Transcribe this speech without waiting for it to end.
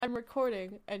I'm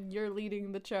recording, and you're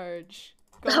leading the charge.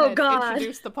 Go Oh, ahead, God.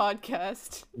 introduce the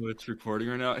podcast. It's recording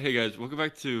right now. Hey guys, welcome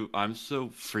back to I'm So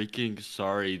Freaking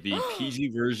Sorry, the PG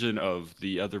version of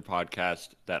the other podcast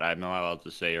that I'm not allowed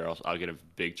to say or else I'll get in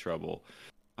big trouble.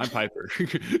 I'm Piper.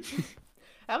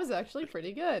 That was actually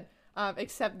pretty good.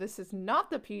 Except this is not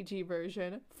the PG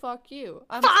version. Fuck you.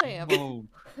 I'm Sam. Oh,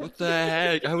 what the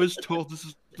heck? I was told this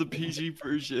is the PG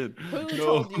version. Who No.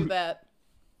 told you that?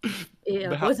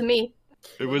 Yeah, it wasn't me.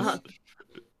 It was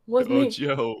Wasn't me.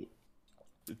 Joe.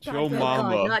 Joe God,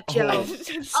 Mama. God, not Joe.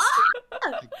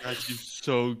 God, she's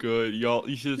so good. Y'all,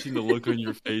 you should have seen the look on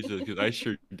your faces because I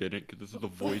sure didn't because this is a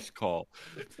voice call.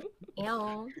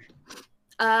 Ew.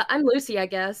 I'm Lucy, I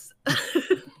guess.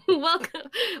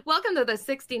 Welcome to the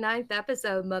 69th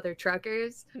episode, Mother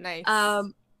Truckers. Nice.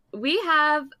 We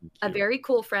have a Thank you. very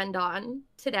cool friend on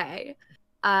today.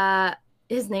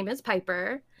 His name is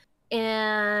Piper.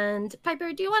 And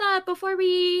Piper, do you wanna before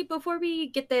we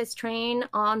get this train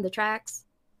on the tracks,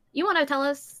 you wanna tell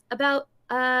us about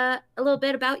a little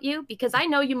bit about you? Because I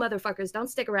know you motherfuckers don't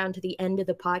stick around to the end of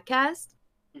the podcast.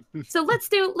 So let's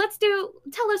tell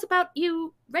us about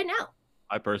you right now.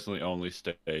 I personally only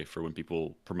stay for when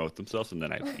people promote themselves and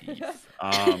then I leave.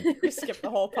 We skipped the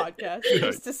whole podcast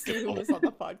just to see who was on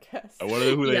the podcast. I want to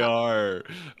know who they Yeah. are.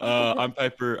 I'm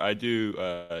Piper. I do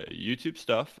YouTube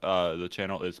stuff. The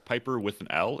channel is Piper with an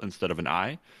L instead of an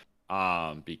I,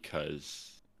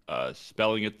 because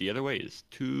spelling it the other way is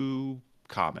too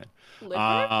common.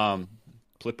 Liver?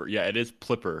 PlPER. Yeah, it is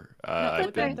PlPER. No, I've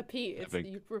flip been- the P. It's, been-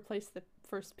 you replace the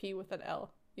first P with an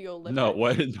L. You go liver. No,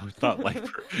 what? No, it's not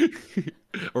Liper.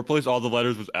 Replace all the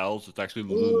letters with L's. It's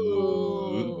actually.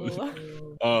 Ooh.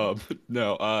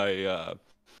 No,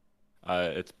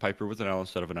 it's Piper with an L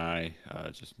instead of an I,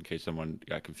 just in case someone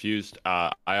got confused.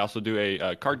 I also do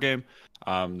a card game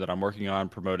that I'm working on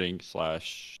promoting /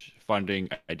 funding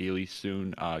ideally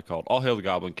soon, called All Hail the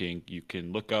Goblin King. You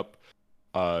can look up,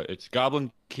 it's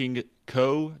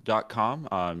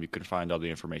goblinkingco.com. You can find all the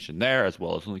information there as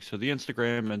well as links to the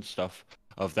Instagram and stuff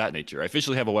of that nature. I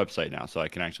officially have a website now, so I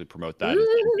can actually promote that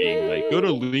instead of being like go to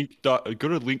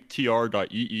linktr.ee/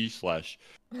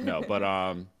 no, but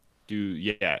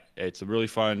it's a really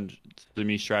fun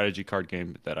semi strategy card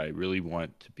game that I really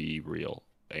want to be real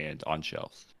and on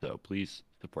shelves. So please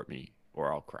support me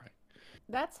or I'll cry.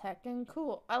 That's heckin'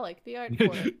 cool. I like the art for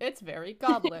it. It's very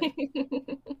goblin.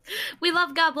 We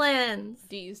love goblins.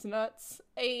 D's nuts.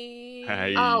 Ayy.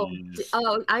 Hey. I'm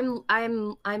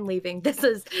leaving. This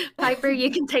is Piper.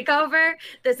 You can take over.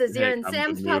 This is your Hey, and I'm the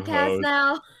Sam's new podcast host.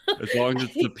 now. As long as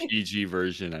it's the PG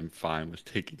version, I'm fine with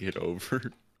taking it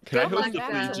over. Can I Don't host like the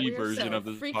that. PG We're version so of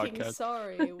this freaking podcast?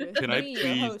 sorry with Can I me, your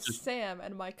please host just- Sam,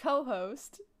 and my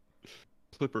co-host.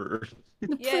 PlPER.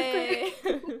 Yay!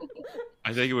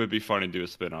 I think it would be fun to do a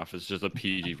spin-off. It's just a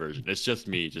PG version. It's just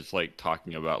me just like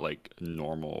talking about like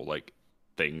normal like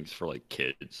things for like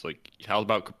kids. Like how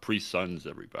about Capri Suns,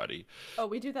 everybody? Oh,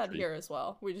 we do that here as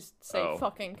well. We just say Oh.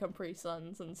 fucking Capri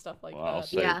Suns and stuff like Well, I'll that.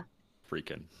 say Yeah.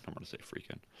 freaking. I'm gonna say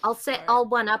freaking. I'll say Alright. I'll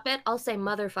one up it. I'll say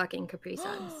motherfucking Capri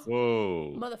Suns.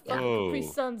 Whoa. Motherfucking Capri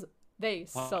Whoa. Suns, they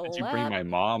Why slap. did you bring my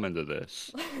mom into this?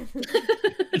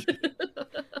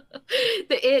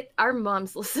 Our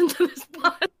moms listen to this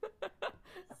pod.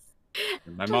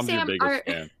 My So, mom's your Sam, biggest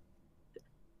fan.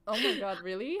 Oh my god,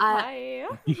 really? Uh, Hi.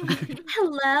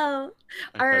 Hello.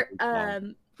 Hi, Our Piper's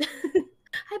mom.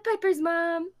 Hi Piper's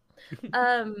mom.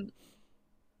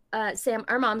 Sam,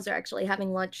 our moms are actually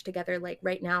having lunch together like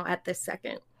right now at this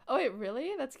second. Oh wait,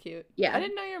 really? That's cute. Yeah. I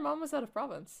didn't know your mom was out of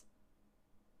province.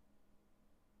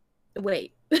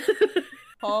 Wait.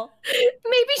 Huh?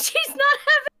 Maybe she's not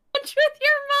having lunch with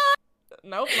your mom.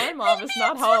 Nope, my mom is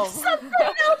not Maybe home. it's with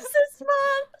someone else's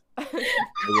mom.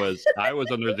 I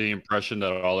was under the impression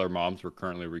that all our moms were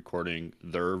currently recording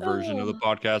their version of the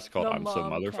podcast called The I'm So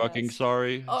Momcast. Motherfucking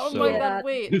Sorry. Oh so... my Yeah. god,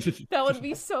 wait. That would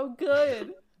be so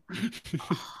good.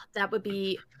 That would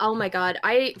be oh my god.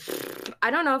 I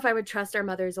don't know if I would trust our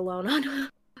mothers alone on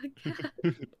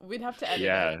We'd have to edit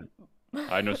Yeah.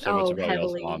 it. I know so much Oh, about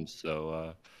heavily. y'all's moms,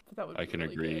 so But that would I be can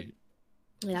really agree.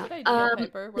 Yeah. Good idea,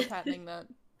 Piper. We're patenting that.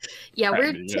 Yeah,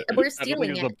 we're Patent, yeah. we're I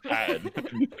stealing don't it. think it's a patent.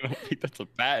 I don't think that's a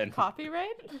patent.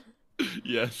 Copyright?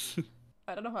 Yes.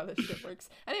 I don't know how this shit works.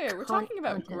 Anyway, we're Con- talking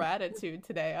about content. gratitude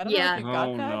today. I don't Yeah. know if you got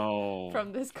Oh that no.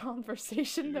 from this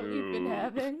conversation that we've been Ew.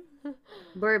 having.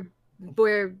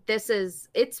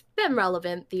 It's been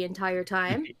relevant the entire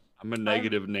time. I'm a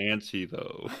negative Nancy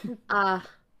though.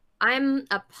 I'm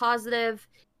a positive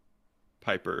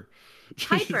Piper.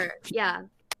 Piper. Yeah,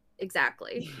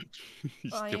 exactly.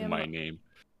 You I steal am- my name.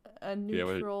 A Yeah,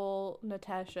 wait. neutral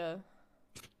Natasha.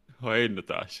 Hey,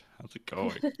 Natasha. How's it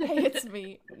going? Hey, it's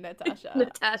me, Natasha.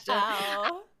 Natasha.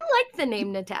 Ow. I like the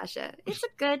name Natasha. It's a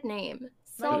good name.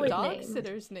 My Solid dog name.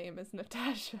 sitter's name is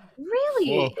Natasha.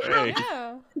 Really? Whoa, hey.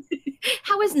 Yeah.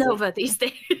 How is Nova these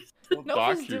days? Don't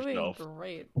Nova's dox doing yourself.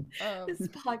 great. This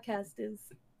podcast is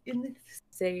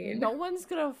insane. No one's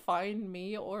gonna find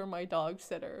me or my dog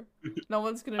sitter. No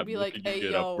one's gonna I'm be like, looking hey,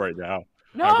 it yo. up right now.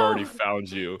 No! I've already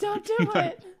found you. Don't do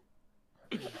it!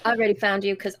 I already found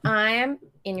you because I'm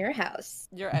in your house.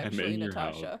 You're I'm actually in your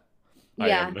Natasha. I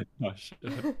Yeah. am Natasha.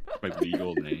 That's my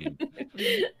legal name.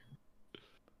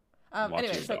 I'm watching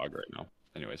Anyway, a so dog right now.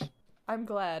 Anyways. I'm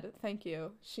glad. Thank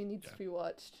you. She needs Yeah. to be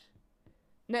watched.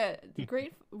 Nah,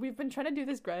 great. We've been trying to do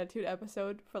this gratitude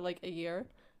episode for like a year.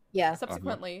 Yeah.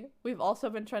 Subsequently, we've also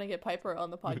been trying to get Piper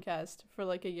on the podcast for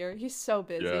like a year. He's so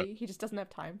busy. Yeah. He just doesn't have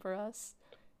time for us.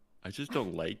 I just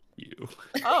don't like you.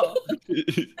 Oh.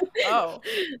 Oh. Oh,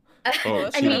 Well, so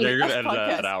that's I mean, you're gonna this edit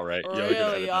that podcast out, right? You're really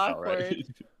gonna edit that out, awkward. right?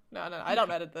 No, I don't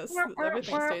edit this.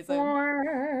 Everything stays in.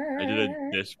 I did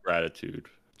a disgratitude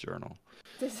journal.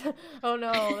 Oh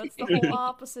no, that's the whole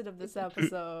opposite of this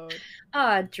episode.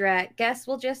 Ah, drat. Guess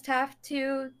we'll just have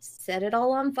to set it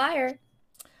all on fire.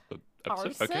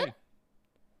 Arson? Okay.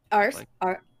 Arson?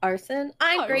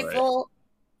 I'm Alright. grateful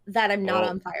that I'm not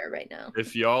Well, on fire right now.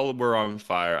 If y'all were on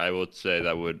fire, I would say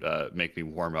that would make me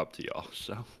warm up to y'all.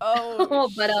 So Oh,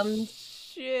 But,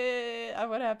 shit. I'm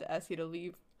gonna have to ask you to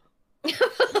leave.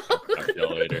 talk to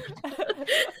y'all later.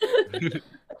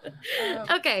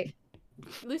 Okay.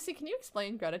 Lucy, can you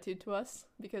explain gratitude to us?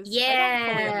 Because I Yeah.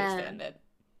 don't fully understand it.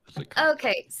 It's a concept.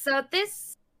 Okay, so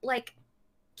this, like,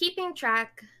 keeping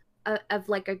track of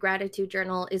like a gratitude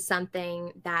journal is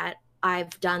something that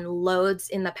I've done loads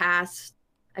in the past.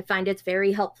 I find it's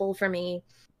very helpful for me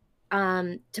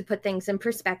to put things in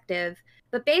perspective.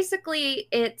 But basically,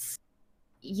 it's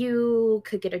you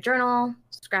could get a journal,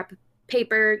 scrap of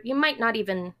paper. You might not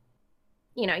even,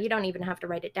 you don't even have to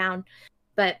write it down.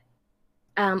 But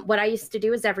what I used to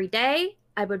do is every day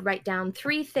I would write down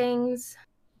 3 things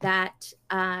that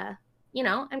I'm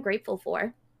grateful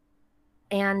for.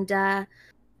 And I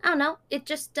don't know, it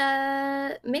just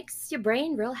makes your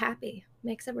brain real happy,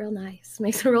 makes it real nice,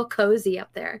 makes it real cozy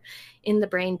up there in the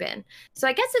brain bin. So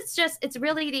I guess it's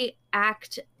really the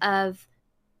act of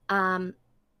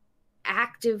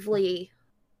actively,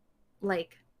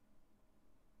 like,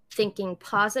 thinking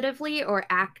positively or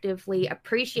actively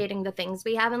appreciating the things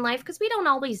we have in life, because we don't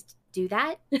always do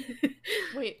that.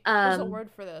 Wait, there's a word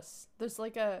for this. There's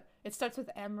like it starts with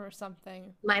M or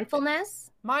something. Mindfulness.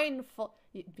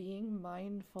 Being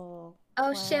mindful.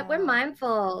 Oh shit, we're Wow.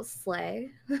 mindful.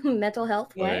 Slay. Mental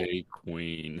health. What? Slay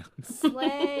queen.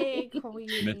 Slay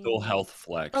queen. Mental health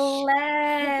flex.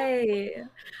 Slay.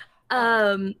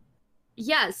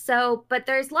 Yeah, so but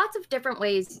there's lots of different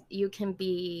ways you can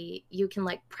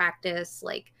like practice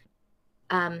like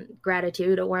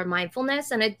gratitude or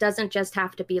mindfulness, and it doesn't just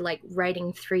have to be like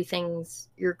writing 3 things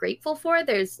you're grateful for.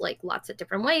 There's like lots of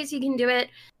different ways you can do it.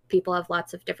 People have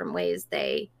lots of different ways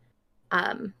they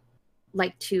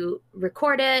like to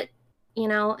record it,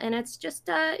 and it's just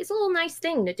it's a little nice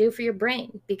thing to do for your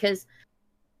brain, because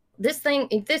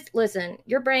listen,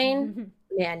 your brain,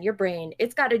 man, your brain,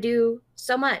 it's got to do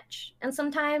so much, and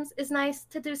sometimes it's nice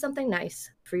to do something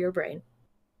nice for your brain.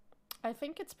 I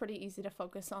think it's pretty easy to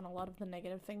focus on a lot of the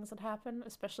negative things that happen,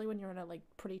 especially when you're in a like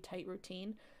pretty tight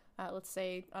routine. Let's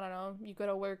say, I don't know, you go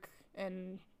to work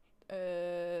and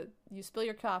you spill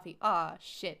your coffee. Ah,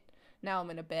 shit. Now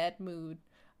I'm in a bad mood.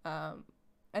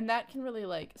 And that can really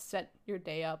like set your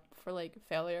day up for like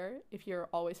failure if you're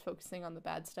always focusing on the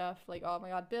bad stuff, like, oh my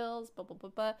god, bills, blah blah blah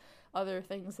blah, other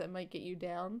things that might get you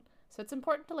down. So it's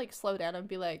important to like slow down and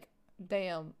be like,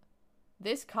 damn,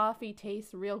 this coffee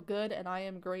tastes real good and I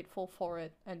am grateful for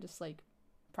it, and just like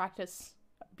practice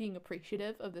being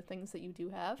appreciative of the things that you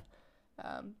do have.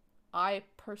 I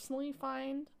personally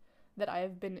find that I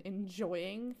have been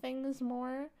enjoying things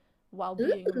more while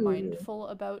being mindful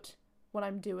about what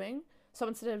I'm doing. So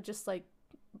instead of just like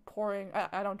pouring,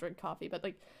 I don't drink coffee, but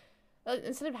like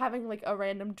instead of having like a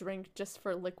random drink just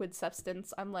for liquid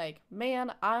substance, I'm like,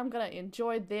 man, I'm gonna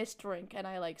enjoy this drink, and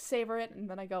I like savor it, and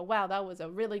then I go, wow, that was a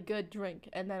really good drink,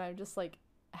 and then I just like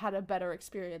had a better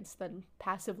experience than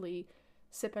passively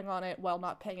sipping on it while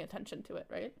not paying attention to it,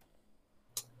 right?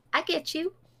 I get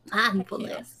you.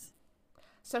 Mindfulness.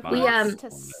 So We, who wants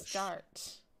to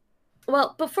start?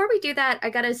 Well, before we do that, I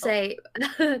gotta say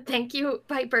thank you,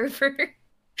 Piper, for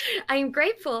I'm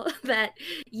grateful that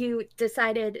you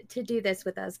decided to do this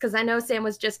with us, because I know Sam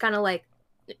was just kind of like,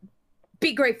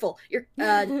 be grateful. You're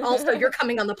also you're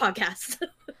coming on the podcast.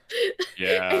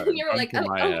 Yeah. And you were like,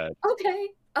 okay.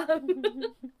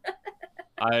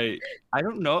 I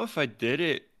don't know if I did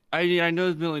it. I mean, I know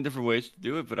there's a million different ways to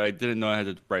do it, but I didn't know I had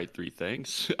to write three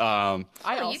things. I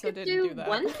Oh, you also could didn't do do that.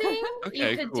 one thing. You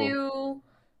Okay, could cool. do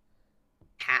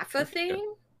half a Okay,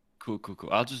 thing. cool.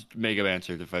 I'll just make up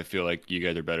answers if I feel like you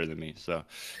guys are better than me. So,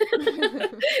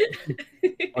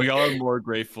 oh, y'all are more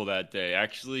grateful that day.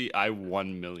 Actually, I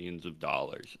won millions of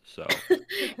dollars. So, work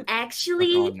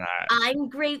Actually, on that. I'm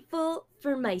grateful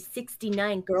for my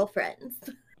 69 girlfriends.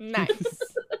 Nice.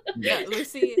 Yeah, Nice.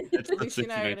 Lucy, That's the Lucy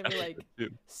and I are 69 gonna be like episode too.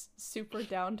 super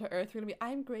down to earth. We're gonna be,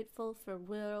 I'm grateful for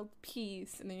world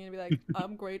peace, and then you're gonna be like,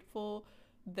 I'm grateful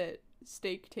that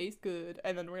steak tastes good,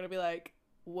 and then we're gonna be like,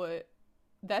 what?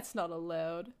 That's not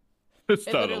allowed. That's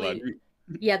It not allowed. literally,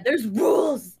 Yeah, there's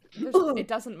rules. it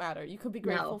doesn't matter. You could be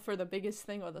grateful No. for the biggest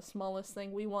thing or the smallest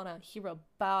thing. We wanna hear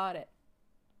about it.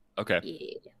 Okay.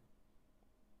 Yeah.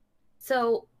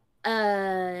 So,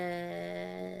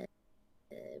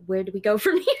 where do we go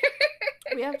from here?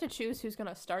 We have to choose who's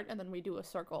gonna start, and then we do a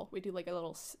circle. We do like a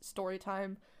little story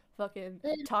time, fucking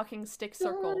talking stick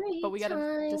circle. But we gotta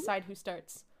Story time. decide who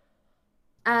starts.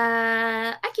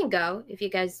 I can go if you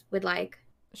guys would like.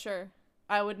 Sure.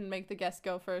 I wouldn't make the guest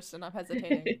go first, and I'm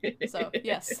hesitating. So,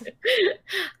 yes.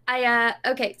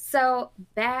 Okay, so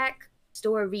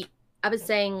backstory. I was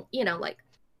saying, like,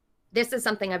 this is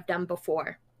something I've done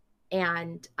before.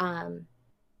 And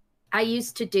I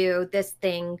used to do this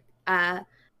thing.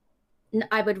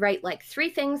 I would write like 3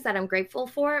 things that I'm grateful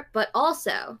for, but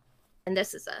also, and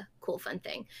this is a cool, fun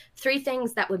thing, 3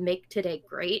 things that would make today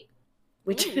great,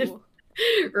 which is Ooh.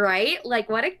 right? Like,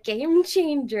 what a game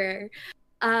changer.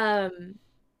 And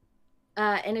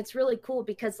it's really cool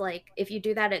because, like, if you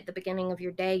do that at the beginning of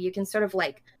your day, you can sort of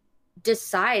like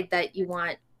decide that you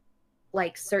want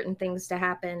like certain things to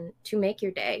happen to make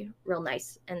your day real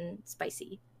nice and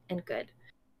spicy and good.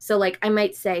 So like I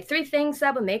might say 3 things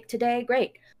that would make today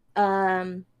great.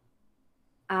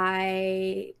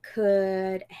 I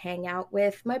could hang out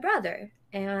with my brother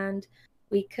and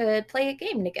we could play a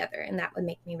game together and that would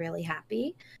make me really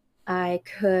happy. I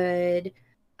could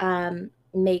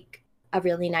make a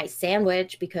really nice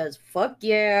sandwich because fuck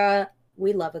yeah,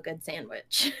 we love a good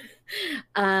sandwich.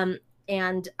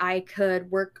 And I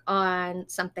could work on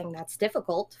something that's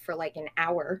difficult for like an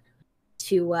hour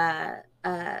to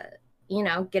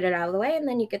get it out of the way, and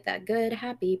then you get that good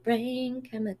happy brain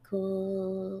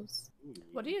chemicals.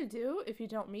 What do you do if you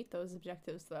don't meet those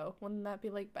objectives, though? Wouldn't that be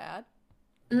like bad?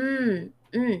 No,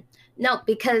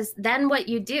 because then what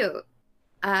you do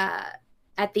at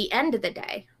the end of the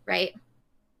day, right?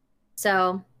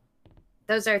 So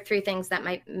those are 3 things that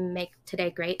might make today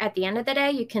great. At the end of the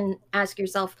day, you can ask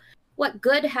yourself, what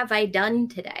good have I done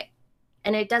today?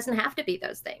 And it doesn't have to be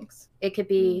those things. It could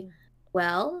be,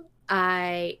 well,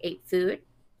 I ate food,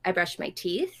 I brushed my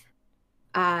teeth,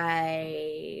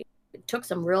 I took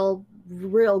some real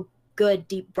good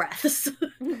deep breaths.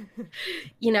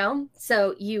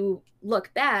 So you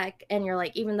look back and you're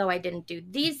like, even though I didn't do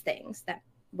these things that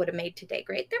would have made today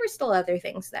great, there were still other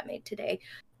things that made today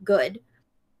good,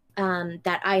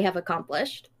 that I have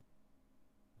accomplished.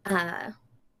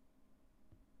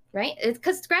 Right? It's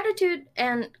because gratitude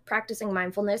and practicing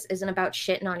mindfulness isn't about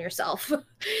shitting on yourself.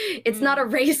 It's not a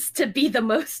race to be the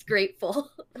most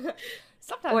grateful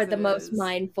Sometimes or the it most is,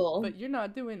 mindful. but you're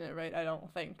not doing it right, I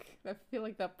don't think. I feel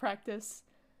like that practice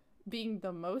being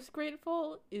the most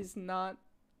grateful is not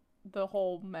the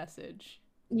whole message.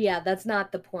 Yeah, that's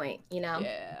not the point,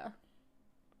 Yeah.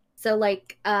 So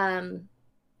like,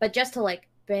 but just to like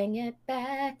bring it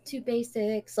back to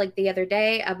basics, like the other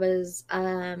day I was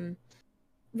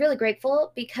really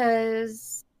grateful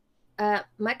because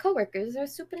my coworkers are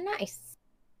super nice.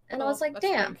 And I was like,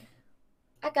 damn, big.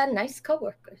 I got nice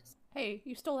coworkers. Hey,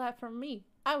 you stole that from me.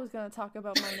 I was gonna talk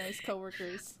about my nice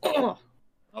coworkers.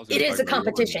 It is a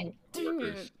competition.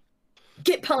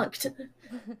 Get punked.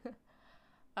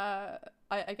 I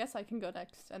guess I can go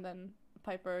next, and then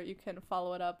Piper, you can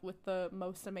follow it up with the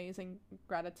most amazing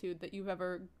gratitude that you've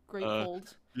ever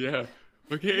gratefuled. Yeah.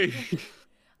 Okay.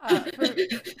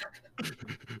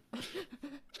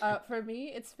 For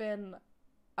me, it's been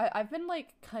I've been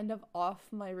like kind of off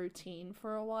my routine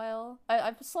for a while.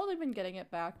 I've slowly been getting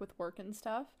it back with work and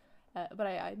stuff, but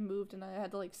I moved and I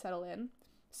had to like settle in.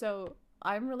 So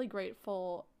I'm really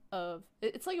grateful of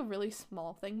it's like a really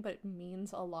small thing, but it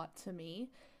means a lot to me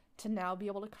to now be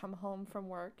able to come home from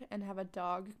work and have a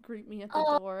dog greet me at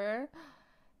the door.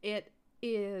 It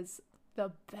is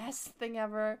the best thing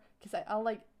ever because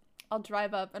I'll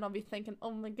drive up and I'll be thinking,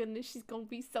 oh my goodness, she's gonna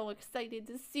be so excited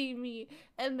to see me.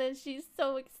 And then she's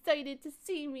so excited to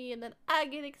see me. And then I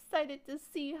get excited to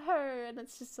see her. And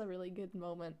it's just a really good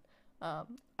moment.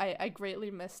 I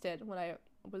greatly missed it when I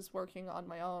was working on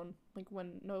my own, like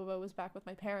when Nova was back with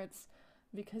my parents,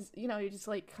 because you just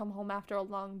like come home after a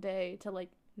long day to like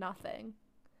nothing,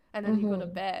 and then you go to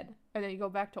bed, and then you go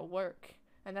back to work,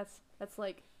 and that's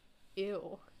like,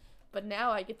 ew. But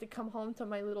now I get to come home to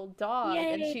my little dog,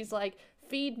 Yay. and she's like,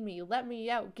 feed me, let me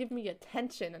out, give me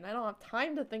attention, and I don't have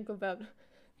time to think about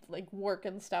like work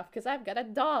and stuff because I've got a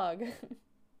dog.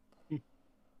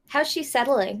 How's she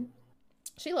settling?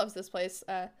 She loves this place.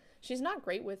 She's not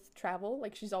great with travel.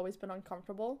 Like, she's always been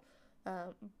uncomfortable.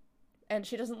 And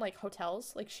she doesn't like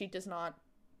hotels. Like, she does not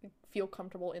feel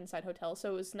comfortable inside hotels.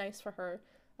 So it was nice for her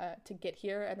to get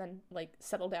here and then, like,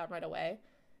 settle down right away.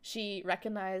 She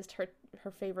recognized her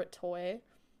favorite toy.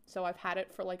 So I've had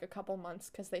it for, like, a couple months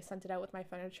because they sent it out with my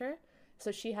furniture.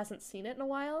 So she hasn't seen it in a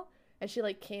while. And she,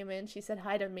 like, came in. She said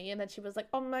hi to me. And then she was like,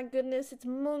 oh, my goodness, it's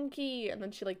Monkey. And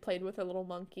then she, like, played with her little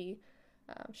monkey.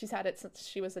 She's had it since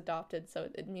she was adopted, so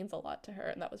it means a lot to her,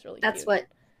 and that was really That's cute. what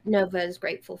Nova is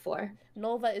grateful for.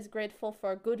 Nova is grateful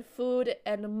for good food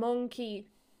and a monkey.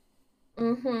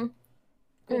 Good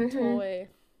toy.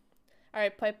 All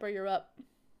right, Piper, you're up.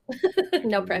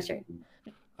 No pressure.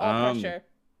 All pressure.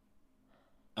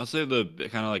 I'll say the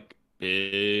kind of like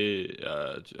big,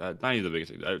 not even the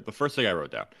biggest thing. The first thing I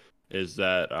wrote down is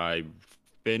that I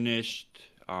finished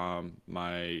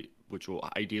which will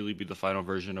ideally be the final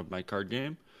version of my card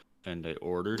game, and I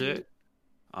ordered it,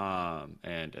 and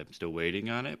I'm still waiting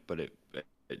on it. But it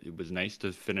was nice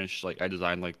to finish. Like, I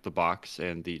designed like the box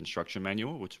and the instruction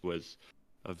manual, which was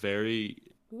a very.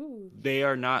 Ooh. They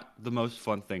are not the most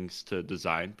fun things to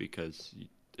design because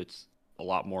it's a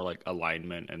lot more like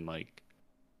alignment and like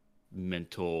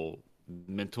mental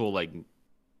like,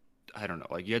 I don't know,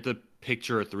 like you have to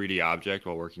picture a 3D object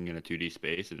while working in a 2D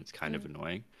space, and it's kind of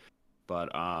annoying. But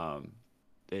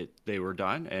they were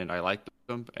done, and I liked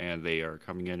them, and they are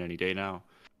coming in any day now,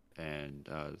 and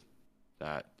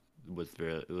that was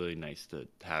really nice to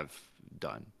have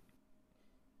done.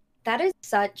 That is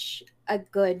such a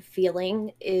good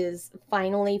feeling, is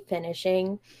finally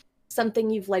finishing something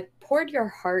you've like poured your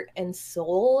heart and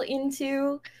soul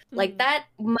into. Like, that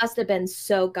must have been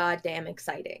so goddamn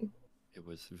exciting. It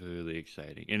was really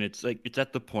exciting, and it's like it's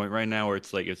at the point right now where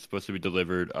it's like it's supposed to be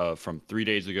delivered from 3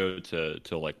 days ago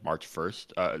to like March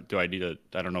 1st. Do I need to?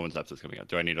 I don't know when this episode's coming out.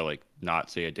 Do I need to like not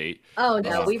say a date? Oh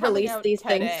no, we release these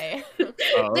today. things.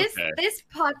 Oh, okay. This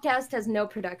podcast has no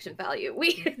production value.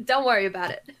 We don't worry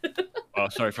about it. Oh,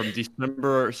 sorry. From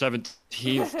December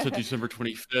 17th to December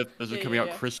 25th. This is coming out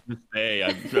Christmas Day.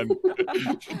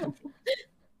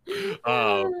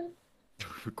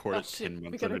 Recorded 10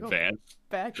 months in advance.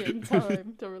 Back in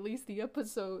time to release the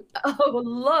episode. Oh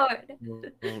Lord.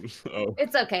 Oh.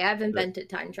 It's okay. I've invented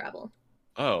time travel.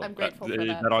 Oh, I'm grateful for is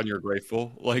that. that on your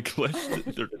grateful list?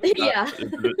 Yeah.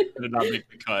 Did not make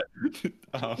the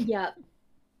cut. Yeah.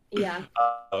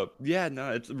 Yeah,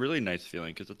 no, it's a really nice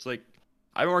feeling because it's like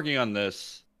I've been working on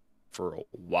this for a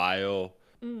while,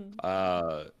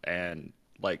 and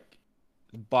like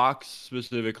box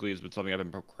specifically has been something I've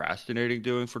been procrastinating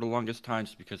doing for the longest time,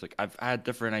 just because like I've had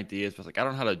different ideas, but like I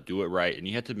don't know how to do it right, and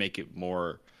you had to make it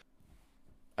more,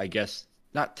 I guess,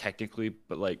 not technically,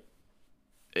 but like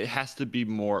it has to be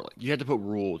more like you have to put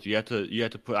rules, you have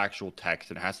to put actual text,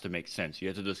 and it has to make sense. You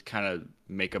have to just kind of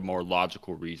make a more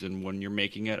logical reason when you're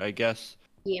making it, I guess.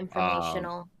 The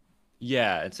informational.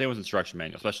 Yeah, and same with instruction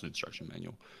manual, especially instruction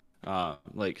manual.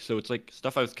 Like, so it's like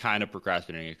stuff I was kind of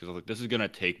procrastinating because I was like, this is gonna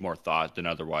take more thought than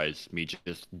otherwise me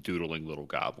just doodling little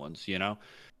goblins, you know?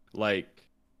 Like,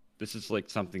 this is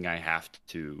like something I have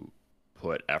to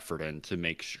put effort in to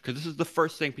make sure, because this is the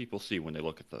first thing people see when they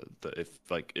look at the if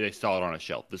like they saw it on a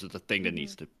shelf. This is the thing that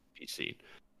needs to be seen.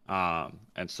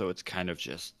 And so it's kind of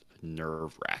just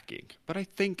nerve-wracking, but I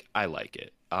think I like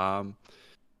it.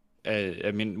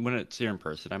 I mean, when it's here in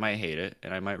person, I might hate it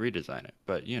and I might redesign it.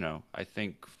 But, you know, I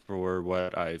think for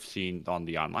what I've seen on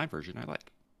the online version, I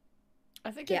like. I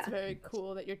think it's very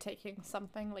cool that you're taking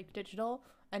something like digital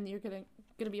and you're gonna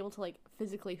be able to like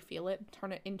physically feel it,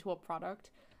 turn it into a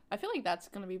product. I feel like that's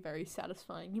gonna be very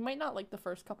satisfying. You might not like the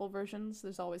first couple versions.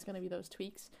 There's always gonna be those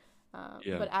tweaks.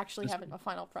 But actually having a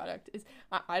final product is...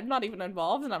 I'm not even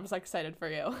involved, and I'm just excited for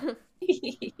you.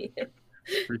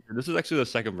 This is actually the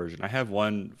second version. I have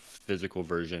one physical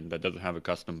version that doesn't have a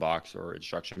custom box or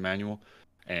instruction manual,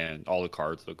 and all the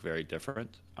cards look very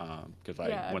different. Because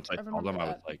once I saw them, I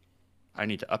was like, I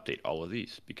need to update all of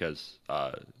these because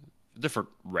different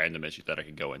random issues that I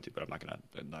could go into, but I'm not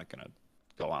gonna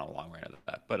go on a long rant of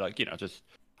that. But like, you know, just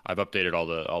I've updated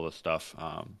all the stuff.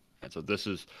 And so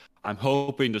I'm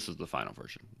hoping this is the final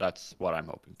version. That's what I'm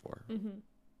hoping for.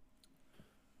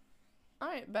 All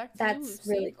right, back to That's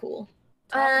you, really cool.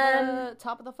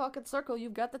 Top of the fucking circle.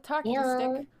 You've got the talking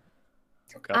Yeah. stick.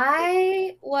 Okay.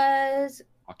 I was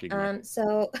Talking mic.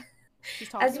 so She's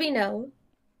talking. as we know,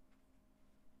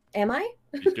 am I?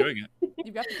 He's doing it.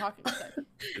 You've got the talking stick.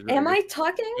 Am I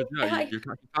talking? Good job. I- You're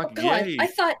talking. Oh God, Yay. I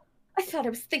thought I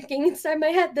was thinking inside my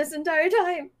head this entire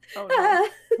time. Oh no,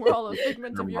 we're all a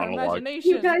figment Your of your monologue.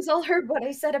 imagination. You guys all heard what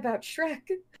I said about Shrek.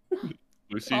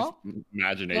 Lucy's Huh?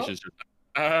 imagination is just.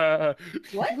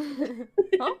 What?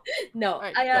 Huh? No,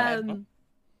 Alright, I go ahead.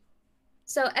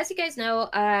 So as you guys know,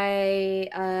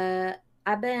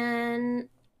 I've been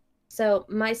so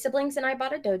my siblings and I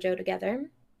bought a dojo together.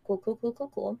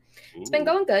 Cool. It's been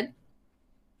going good.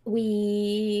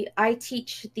 I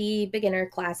teach the beginner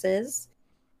classes,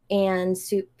 and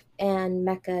Soup and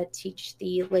Mecca teach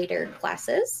the later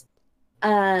classes.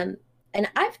 And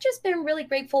I've just been really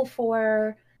grateful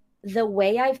for the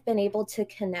way I've been able to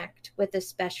connect with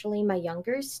especially my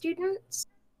younger students.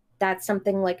 That's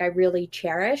something like I really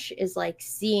cherish, is like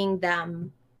seeing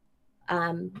them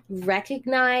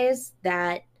recognize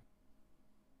that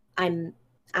I'm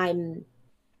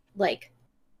like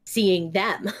seeing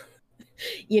them,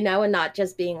 you know, and not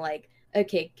just being like,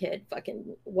 okay, kid,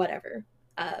 fucking whatever.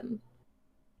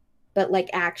 But like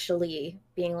actually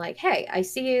being like, hey, I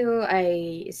see you.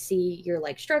 I see you're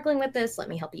like struggling with this. Let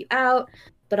me help you out.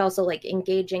 But also like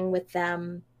engaging with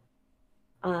them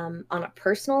on a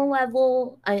personal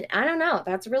level. I don't know.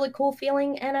 That's a really cool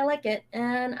feeling, and I like it,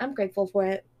 and I'm grateful for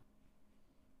it.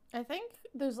 I think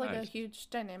there's like a Nice. huge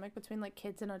dynamic between like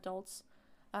kids and adults,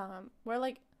 where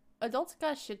like adults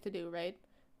got shit to do, right?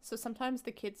 So sometimes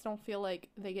the kids don't feel like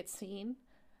they get seen,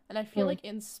 and I feel Mm. like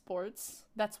in sports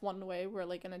that's one way where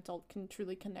like an adult can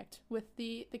truly connect with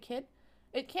the kid.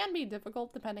 It can be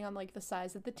difficult depending on like the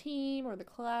size of the team or the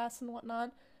class and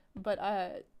whatnot, but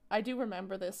I do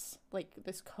remember this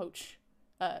coach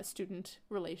student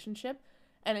relationship,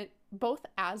 and it both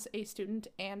as a student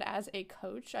and as a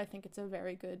coach, I think it's a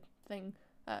very good thing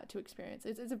to experience.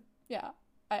 It's a yeah,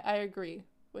 I agree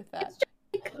with that.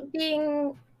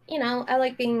 Being, you know, I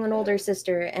like being an older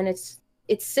sister, and it's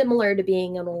similar to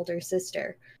being an older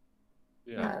sister.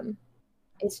 Yeah.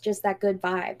 It's just that good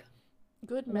vibe.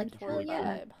 Good Like, mentor hell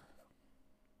yeah. vibe.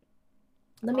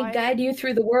 Let me guide you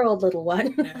through the world, little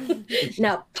one.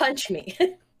 Now punch me.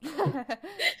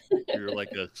 You're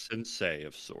like a sensei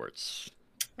of sorts.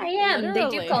 I am. They do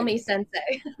Literally. call me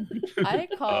sensei. I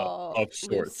call of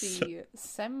sorts. Lucy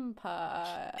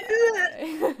senpai.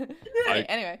 Okay,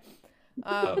 anyway.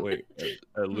 Wait,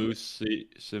 Lucy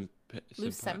Lu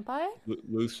senpai?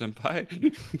 Lu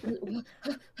senpai?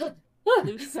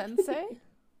 Lu sensei?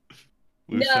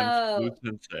 No.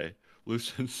 Lu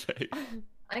sensei.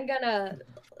 I'm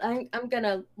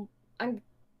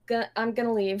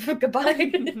gonna leave.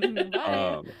 Goodbye.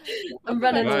 Bye. I'm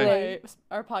running Bye. away.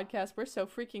 Our podcast. We're so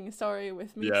freaking sorry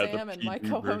with me, Yeah, the Sam, and my PG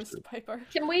co-host version. Piper.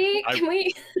 Can we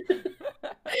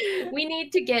we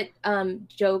need to get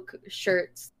joke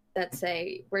shirts that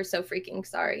say "We're so freaking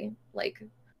sorry," like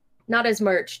not as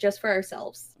merch, just for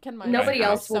ourselves. Can my Nobody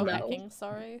else so will know. freaking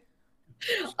sorry?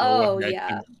 Oh,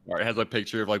 yeah. It has a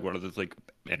picture of like one of those like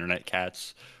internet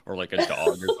cats or like a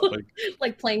dog or something.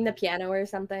 Like playing the piano or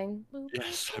something.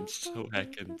 Yes, I'm so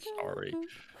heckin' sorry.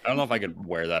 I don't know if I could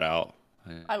wear that out.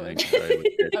 I would.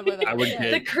 think I would. I would Yeah.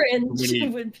 get- The cringe many-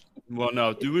 would be. Well,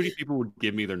 no, too many people would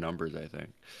give me their numbers, I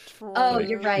think. Oh,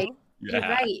 you're True. right. Yeah. You're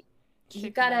right. You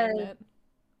Chick gotta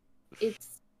magnet.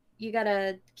 you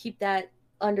gotta keep that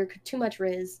under too much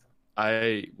riz.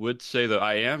 I would say that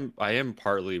I am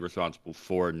partly responsible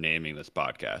for naming this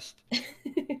podcast.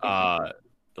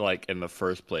 Like in the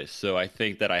first place. So I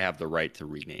think that I have the right to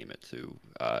rename it to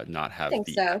not have think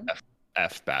the so.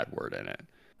 F bad word in it.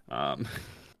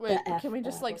 Wait, The can we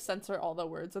just F like word. center all the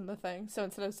words in the thing? So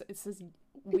instead of it says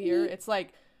weird, it's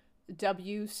like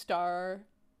W star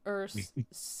or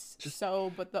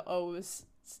so, but the O's.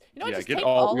 You know, what, Yeah, just get take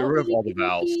all all get of rid of all the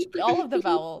vowels. all of the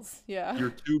vowels. Yeah.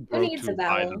 You're too Who broke needs to a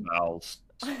buy vowel? the vowels.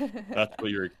 That's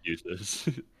what your excuse is.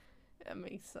 That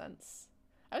makes sense.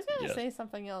 I was gonna Yes. say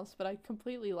something else, but I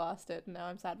completely lost it, and now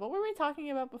I'm sad. What were we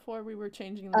talking about before we were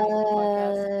changing the name of the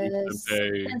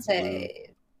podcast?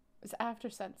 Sensei. It's after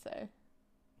Sensei.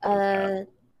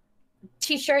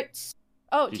 T-shirts.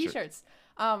 Oh, T-shirts. t-shirts.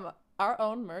 Our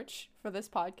own merch for this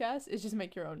podcast is just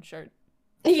make your own shirt.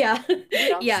 Yeah. We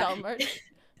don't Yeah. sell merch,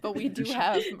 but we do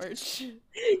have merch.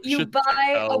 You Should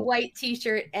buy a sell- white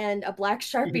T-shirt and a black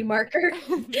Sharpie marker,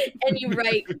 and you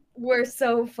write "We're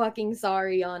so fucking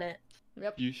sorry" on it.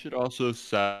 Yep. You should also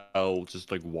sell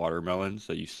just like watermelons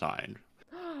that you sign.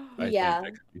 I Yeah.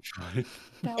 think that could be fun.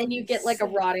 That would And you be get like a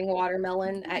sick. rotting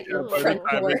watermelon at Yeah, your by the front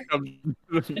time door. it comes, you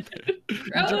I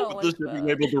just don't put the like shipping that.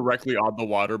 label directly on the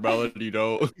watermelon. You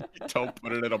don't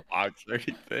put it in a box or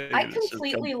anything. I And it's just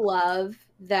completely love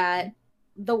that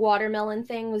the watermelon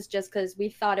thing was just because we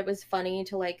thought it was funny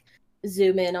to like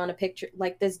zoom in on a picture.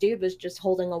 Like this dude was just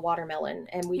holding a watermelon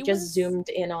and we He just was- zoomed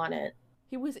in on it.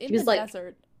 He was in He was the like-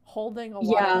 desert holding a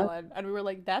Yeah. watermelon, and we were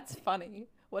like, "That's funny.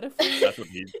 What if we?" That's what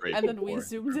he's grateful And then we for.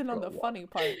 zoomed in on the funny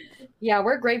part. Yeah,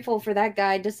 we're grateful for that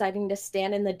guy deciding to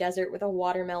stand in the desert with a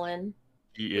watermelon.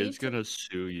 He We is need to- gonna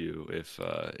sue you if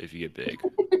you get big.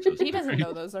 He doesn't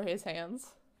know those are his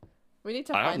hands. We need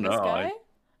to I don't find this know, guy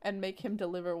and make him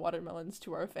deliver watermelons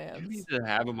to our You fans. need to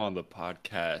have him on the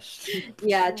podcast.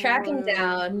 Yeah, track him True.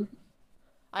 down.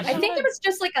 I, I think it was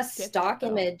just like a that, stock though.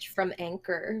 image from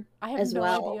Anchor. I have as no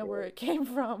well. idea where it came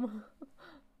from.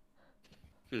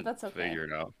 Should That's okay. Figure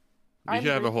it out. I'm You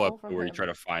should have a whole grateful episode for where you him. try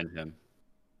to find him.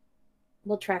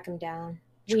 We'll track him down.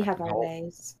 We Track have him our down.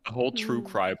 ways. A whole true Hmm.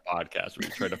 crime podcast where you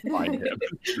try to find him.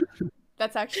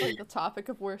 That's actually the topic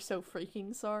of We're So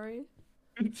Freaking Sorry.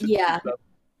 Yeah.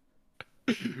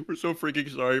 We're so freaking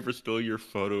sorry for stealing your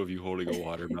photo of you holding a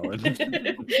watermelon.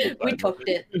 We took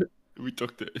it. We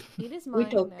took it. It is We mine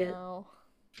took it. now.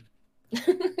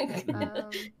 Um,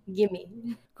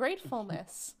 Gimme.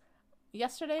 gratefulness.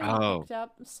 Yesterday we Oh. picked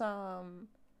up some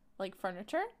like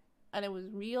furniture, and it was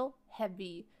real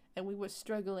heavy, and we were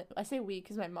struggling. I say we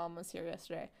because my mom was here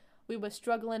yesterday. We were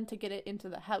struggling to get it into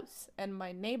the house, and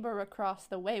my neighbor across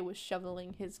the way was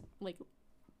shoveling his like,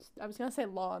 I was gonna say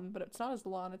lawn, but it's not his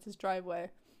lawn; it's his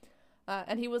driveway.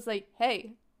 And he was like,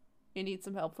 "Hey, you need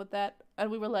some help with that?"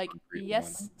 And we were like, Concrete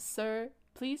 "Yes, sir.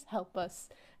 Please help us."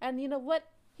 And you know what?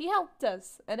 He helped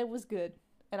us, and it was good.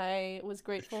 And I was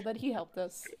grateful that he helped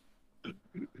us.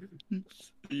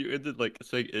 You ended like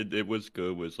saying it was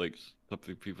good was like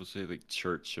something people say like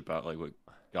church about like what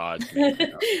God made. You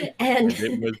know? and And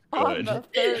it was On good. the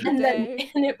third and then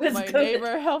day, and it was my good.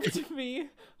 neighbor helped me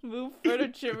move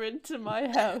furniture into my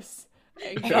house.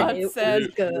 And And God it said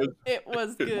was good. it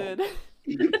was good.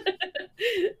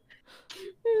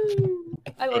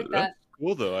 I like that. That's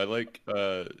cool though. I like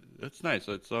that's nice.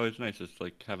 It's always nice. It's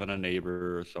like having a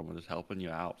neighbor or someone that's helping you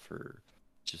out for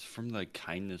just from the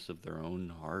kindness of their own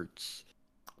hearts.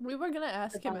 We were gonna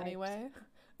ask him vibes. anyway.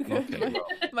 Okay, my, well.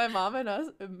 my mom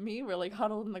and me were like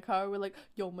huddled in the car. We're like,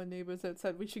 "Yo, my neighbor's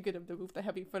outside. We should get him to move the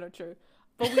heavy furniture."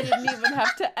 But we didn't even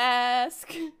have to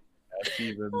ask. That's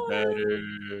even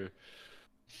better.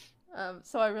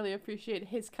 So I really appreciate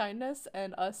his kindness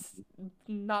and us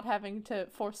not having to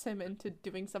force him into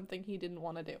doing something he didn't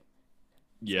want to do.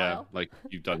 Yeah, Smile. like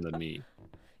you've done to me.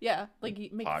 Yeah, like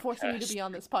forcing me to Podcast. be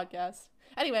on this podcast.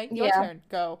 Anyway, your Yeah. turn.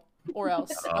 Go. Or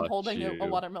else I'm holding a shoot.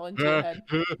 watermelon to your head.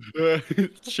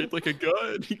 It's shaped like a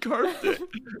gun. He carved it.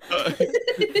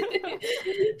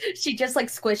 She just like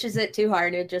squishes it too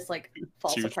hard and it just like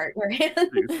falls Juice. apart in her hand.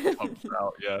 It comes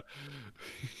out, yeah.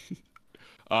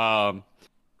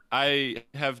 I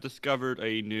have discovered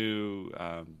a new,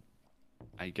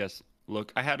 I guess.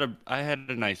 Look, I had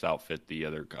a nice outfit the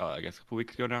other, I guess, a couple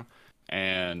weeks ago now,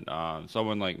 and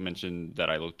someone like mentioned that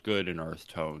I looked good in earth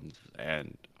tones,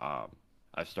 and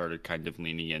I've started kind of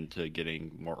leaning into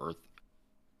getting more earth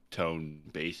tone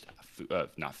based,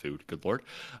 not food, good lord,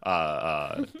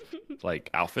 like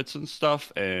outfits and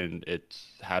stuff, and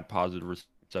it's had positive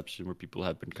reception where people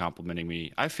have been complimenting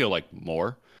me. I feel like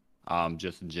more.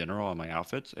 Just in general on my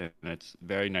outfits, and it's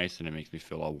very nice, and it makes me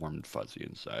feel all warm and fuzzy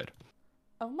inside.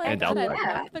 Oh my And god, I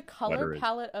outside. love the color Sweater is-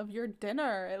 palette of your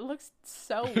dinner. It looks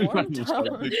so warm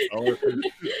toned.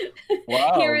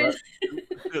 Wow, Here is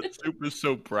that soup is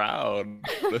so brown.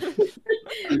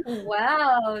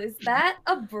 wow, is that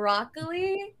a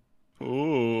broccoli?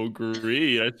 Oh,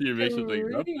 great! I see you're mixing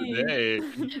things up Green.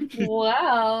 today.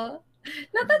 Wow.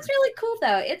 No, that's really cool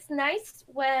though. It's nice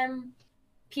when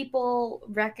people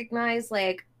recognize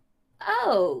like,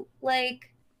 oh,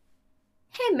 like,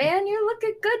 hey man, you're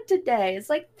looking good today. It's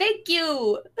like, thank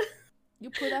you. You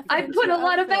put effort I into put a your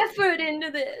lot of outfit. effort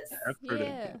into this. Effort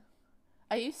Yeah. into-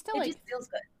 I used to It like just feels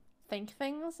good. think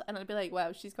things and I'd be like,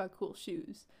 wow, she's got cool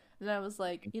shoes. And I was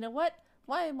like, you know what?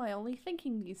 Why am I only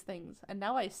thinking these things? And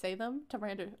now I say them to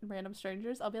random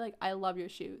strangers. I'll be like, I love your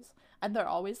shoes. And they're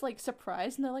always like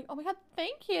surprised and they're like, oh my god,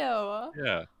 thank you.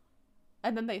 Yeah,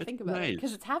 And then they It's think about it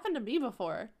because nice. it's happened to me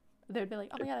before. They'd be like,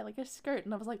 oh my god, I like your skirt.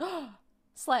 And I was like, oh,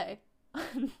 slay.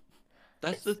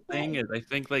 that's the thing is, I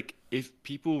think like if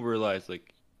people realize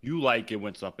like you like it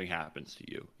when something happens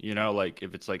to you, you know, like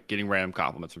if it's like getting random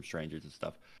compliments from strangers and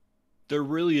stuff, there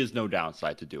really is no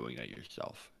downside to doing that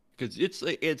yourself because it's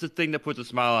a thing that puts a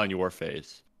smile on your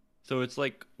face, So it's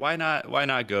like, why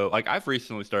not go? Like I've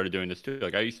recently started doing this too.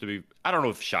 Like I used to be, I don't know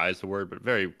if shy is the word, but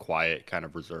very quiet, kind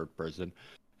of reserved person.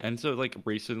 And so like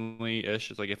recently-ish,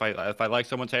 it's like if I like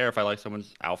someone's hair, if I like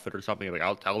someone's outfit or something, like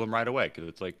I'll tell them right away because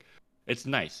it's like it's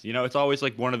nice. It's always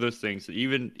like one of those things that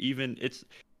even it's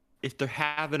if they're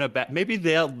having a bad, maybe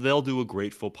they'll do a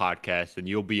grateful podcast and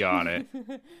you'll be on it,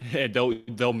 and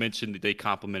they'll mention that they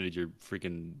complimented your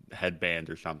freaking headband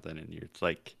or something, and it's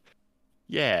like,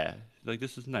 yeah, like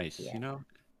this is nice, Yeah.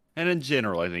 And in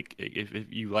general, I think if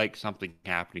you like something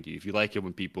happening to you, if you like it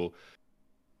when people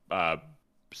uh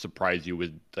surprise you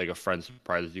with like a friend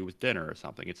surprises you with dinner or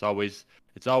something, it's always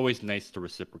nice to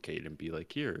reciprocate and be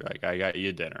like, here, like I got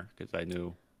you dinner because I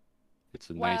knew it's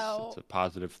Wow. a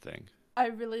positive thing. I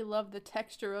really love the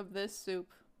texture of this soup.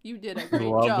 You did a I great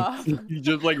love job. you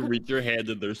just like reach your hand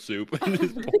in their soup and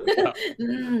just pull it out.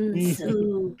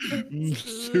 Soup.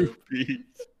 Soupy.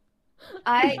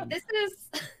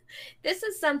 This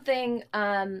is something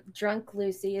drunk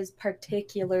Lucy is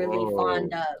particularly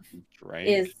fond Whoa, of. drank.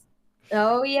 Is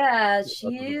oh yeah, That's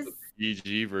the she's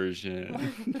PG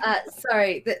version.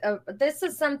 sorry. This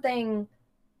is something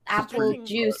apple drinking-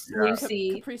 juice Yeah.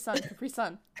 Lucy, Capri Sun, Capri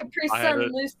Sun. Capri I had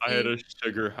Sun I had Lucy a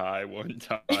sugar high one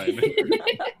time.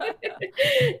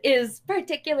 is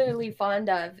particularly fond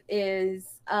of is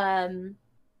I'll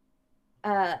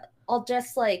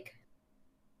just like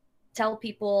tell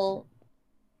people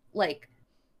like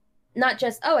not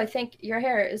just, oh, I think your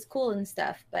hair is cool and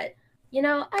stuff, but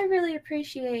I really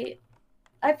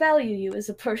I value you as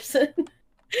a person.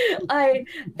 I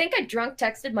think I drunk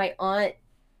texted my aunt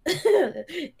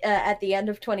at the end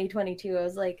of 2022. I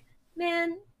was like,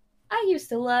 man, I used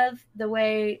to love the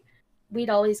way we'd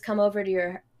always come over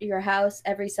to your house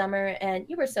every summer, and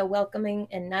you were so welcoming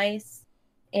and nice,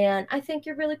 and I think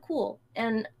you're really cool,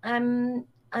 and I'm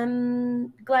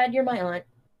glad you're my aunt.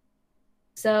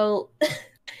 So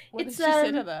What it's did she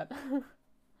say to that?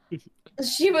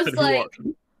 she was like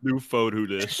New photo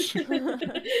this.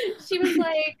 she was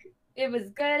like, it was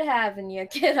good having you,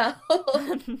 kiddo.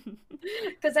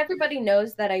 Because everybody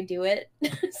knows that I do it.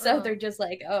 So they're just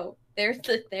like, oh, there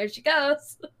she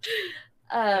goes.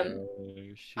 I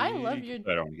love your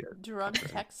I don't get it. drunk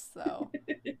texts though.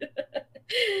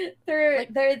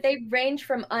 They range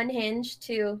from unhinged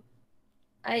to,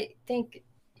 I think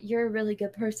you're a really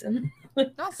good person. No,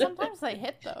 sometimes they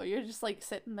hit though. You're just like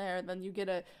sitting there, and then you get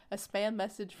a spam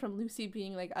message from Lucy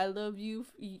being like, "I love you,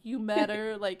 you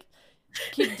matter, like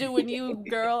keep doing you,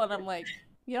 girl." And I'm like,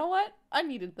 you know what? I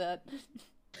needed that.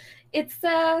 It's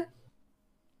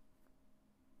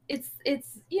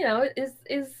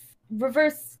is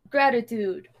reverse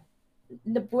gratitude,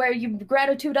 where you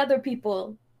gratitude other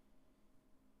people.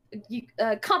 You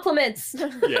compliments.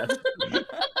 Yes.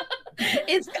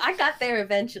 I got there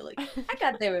eventually.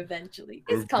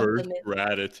 It's compliments.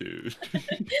 Gratitude.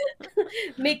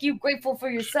 Make you grateful for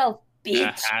yourself,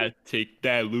 bitch. Take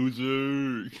that,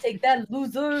 loser. Take that,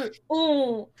 loser.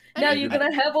 Oh, now you're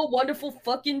gonna have a wonderful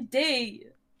fucking day.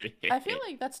 I feel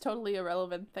like that's totally a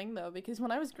relevant thing though, because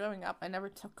when I was growing up, I never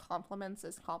took compliments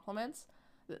as compliments.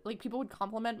 Like people would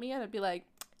compliment me, and I'd be like,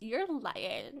 "You're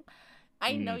lying.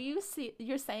 I know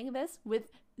you're saying this with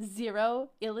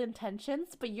zero ill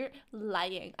intentions, but you're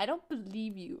lying. I don't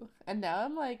believe you." And now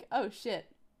I'm like, oh shit.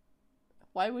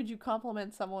 Why would you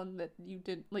compliment someone that you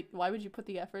didn't like? Why would you put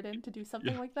the effort in to do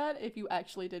something like that if you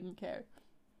actually didn't care?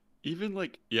 Even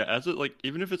like, yeah, as it like,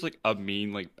 even if it's like a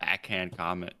mean like backhand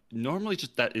comment, normally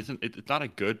just that it's not a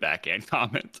good backhand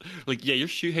comment. Like, yeah, your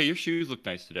shoes look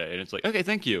nice today, and it's like, okay,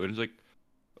 thank you, and it's like,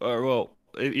 well,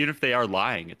 even if they are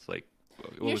lying, it's like,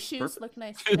 well, your it's shoes perfect. look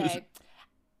nice today.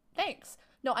 Thanks.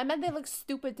 No, I meant they look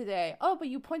stupid today. Oh, but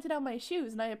you pointed out my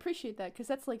shoes, and I appreciate that, because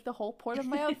that's like the whole point of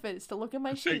my outfit is to look at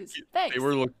my shoes. Thanks.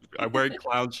 I'm wearing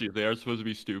clown shoes. They are supposed to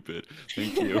be stupid.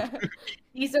 Thank you.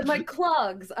 These are my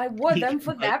clogs. I wore them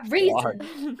for that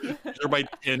reason. These are my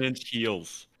 10-inch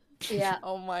heels. Yeah.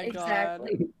 Oh my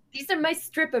exactly. god. These are my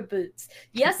stripper boots.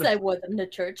 Yes, I wore them to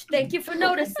church. Thank you for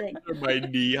noticing. These are my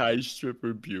knee-high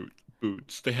stripper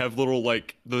boots. They have little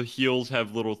like the heels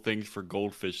have little things for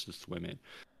goldfish to swim in.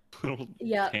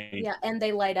 Yeah, and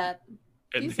they light up.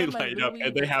 And These they are my light up, Louis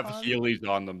and they have Vuitton. Heelys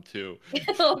on them too.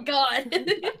 Oh God.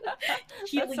 That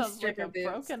Heely sounds like stripper a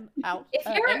boots. broken out If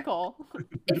you're- ankle.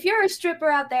 If you're a stripper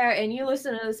out there and you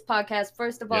listen to this podcast,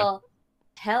 first of all,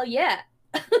 hell yeah.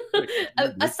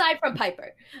 Aside from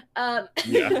Piper. Yeah,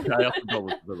 I also don't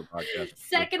listen to the podcast.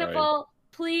 Second of all,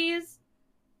 please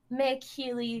make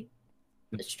Heely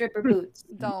stripper boots.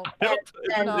 Don't.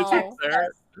 And No. text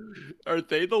us. Are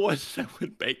they the ones that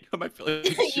would make them? I feel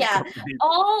like Yeah.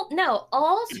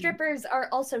 All strippers are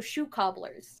also shoe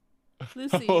cobblers.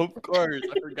 Lucy. Oh, of course.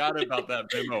 I forgot about that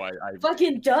memo. I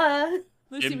Fucking duh.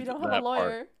 Lucy, we skimmed don't have a that part.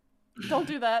 lawyer. Don't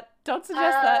do that. Don't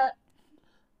suggest that.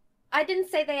 I didn't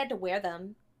say they had to wear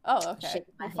them. Oh, okay. Shake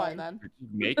my We're fine head. then.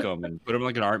 Make them and put them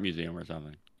like an art museum or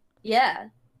something. Yeah,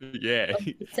 Yeah.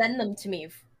 send them to me,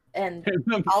 and Send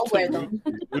them I'll to wear Lucy. them.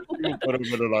 Lucy will put them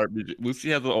in an art museum. Lucy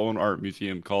has her own art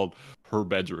museum called Her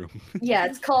Bedroom. Yeah,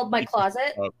 it's called my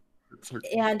closet, It's her-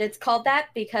 and it's called that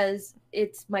because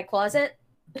it's my closet,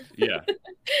 yeah.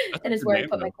 That's and it's her where I name,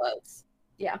 put my though. clothes.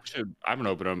 Yeah. I'm gonna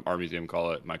open an art museum,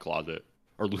 call it my closet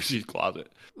or Lucy's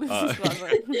closet. Lucy's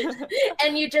closet.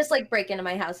 And you just like break into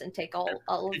my house and take all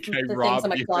of the I things rob in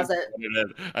my you. closet.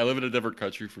 I live in a different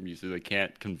country from you, so they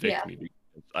can't convict Yeah. me.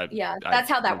 Because Yeah, that's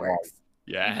how that works.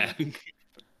 Yeah.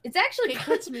 It's actually It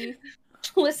hurts me.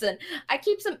 Listen, I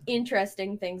keep some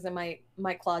interesting things in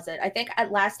my closet. I think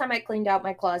last time I cleaned out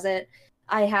my closet,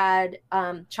 I had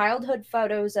childhood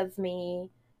photos of me,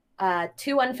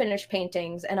 2 unfinished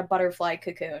paintings, and a butterfly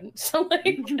cocoon. So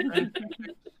like,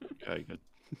 Okay, good.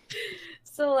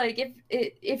 so like,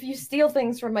 if you steal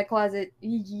things from my closet,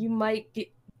 you might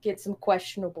get some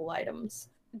questionable items.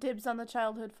 Dibs on the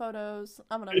childhood photos.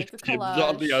 I'm gonna make a Dibs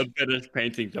on the collage. unfinished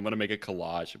paintings. I'm gonna make a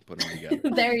collage and put them together.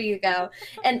 There you go.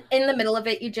 And in the middle of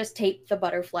it, you just tape the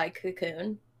butterfly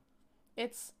cocoon.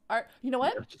 It's art. You know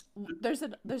what? There's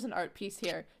an art piece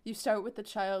here. You start with the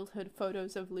childhood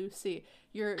photos of Lucy.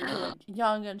 You're like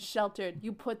young and sheltered.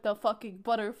 You put the fucking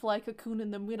butterfly cocoon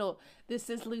in the middle. This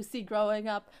is Lucy growing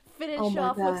up. Finish Oh my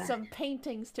off with God. some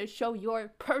paintings to show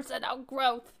your personal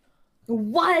growth.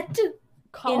 What?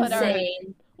 Call it art.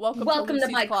 Insane. Welcome to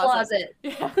Lucy's my closet.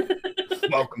 Yeah.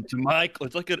 Welcome to my.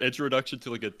 It's like an introduction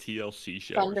to like a TLC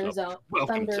show. or Thunder something. Zone.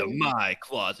 Welcome Thunder, to my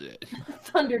closet.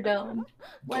 Thunderdome.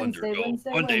 Wednesday,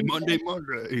 Thunderdome. Wednesday, Monday, Wednesday.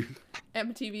 Monday.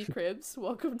 MTV Cribs.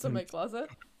 Welcome to my closet.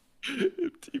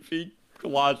 TV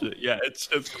closet. Yeah, it's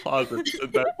just closets.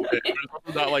 And that's it. There's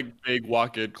also not like big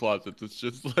walk-in closets. It's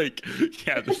just like,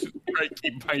 yeah, this is where I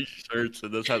keep my shirts,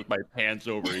 and this has my pants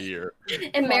over here.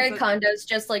 And Mary Closet. Kondo's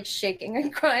just like shaking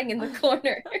and crying in the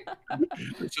corner.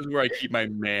 This is where I keep my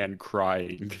man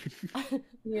crying.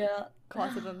 Yeah.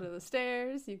 Closet under the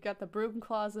stairs. You've got the broom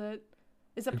closet.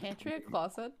 Is a pantry a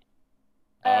closet?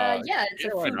 Yeah, it's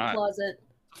yeah, a why food not? closet.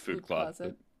 Food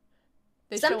closet.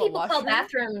 They Some show a people call washroom?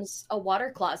 bathrooms a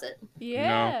water closet.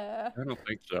 Yeah. I don't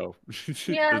think so.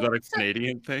 Yeah, Is that a so-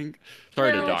 Canadian thing?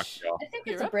 Sorry to No, dock y'all. I think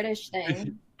it's Europe? a British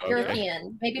thing. Okay.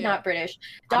 European, maybe Yeah. not British.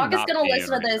 I'm Dog is not gonna paying listen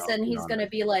to right this now, and to be he's gonna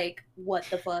honest. be like, "What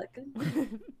the fuck?"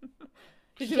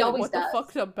 He's He like, always what the does.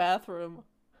 fuck's a bathroom?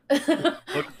 What's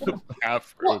the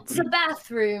bathroom? What's a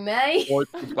bathroom, eh?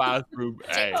 What's the bathroom?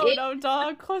 Hey, Oh no,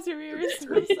 dog! Close your ears.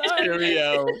 I'm sorry.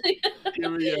 cheerio,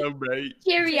 cheerio, mate.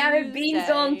 Cheerio, beans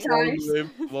on Tuesday.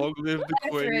 toast. Long live the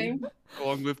queen. Bathroom.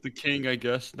 Long live the king, I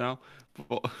guess now.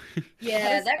 But-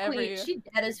 Yeah, is that every- queen, she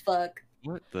dead as fuck.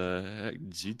 What the heck?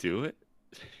 Did you do it?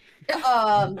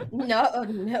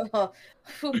 No.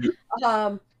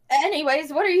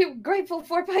 Anyways, what are you grateful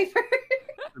for, Piper?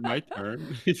 My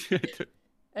turn.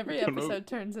 Every I don't know. episode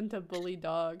turns into bully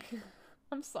dog.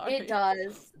 I'm sorry. It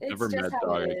does. It's Never just met how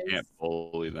dog. it I is. can't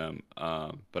bully them.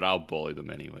 But I'll bully them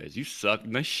anyways. You suck.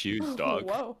 Nice shoes, dog.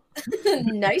 Whoa.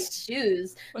 Nice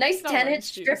shoes. But Nice he's not wearing 10-inch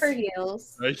stripper shoes.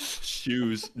 heels. Nice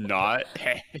shoes. Not.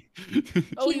 Hey.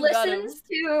 Oh, He you got him. listens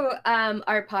to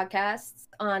our podcasts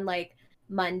on like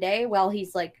Monday while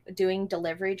he's like doing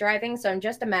delivery driving. So I'm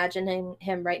just imagining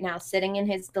him right now sitting in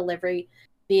his delivery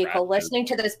vehicle Rapid. listening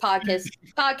to this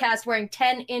podcast wearing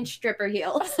 10-inch stripper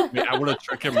heels. Wait, I want to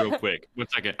trick him real quick. 1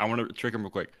 second. I want to trick him real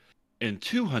quick. In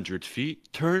 200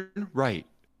 feet, turn right.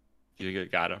 You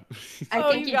got him. I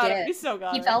Oh, think you he got did. him. You still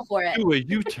got He him. fell for it. Do a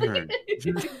U-turn.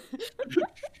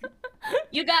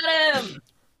 You got him.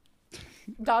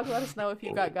 Dog, let us know if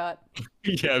you got.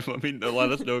 Yeah,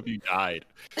 let us know if you died.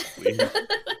 Please.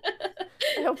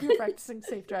 I hope you're practicing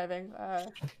safe driving.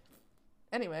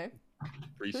 Anyway,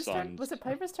 Three whose turn? sons. Was it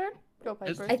Piper's turn? Go,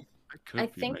 Is- Piper. It could I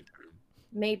be think- my turn.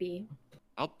 Maybe.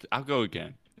 I'll go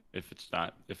again if it's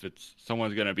not. If it's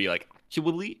someone's gonna be like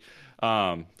Chiwili,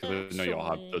 because I know y'all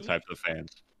have those Actually. types of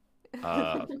fans.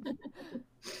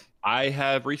 I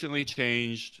have recently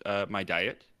changed my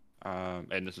diet,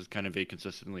 and this is kind of a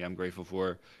consistently I'm grateful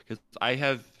for because I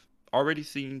have already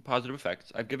seen positive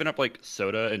effects. I've given up like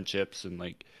soda and chips and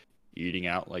like eating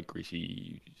out like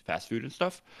greasy fast food and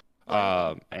stuff,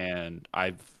 and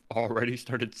I've already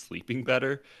started sleeping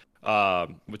better,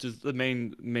 which is the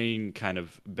main kind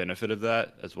of benefit of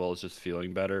that, as well as just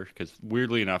feeling better. Because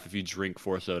weirdly enough, if you drink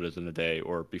 4 sodas in a day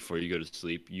or before you go to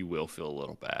sleep, you will feel a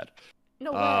little bad.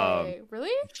 No way.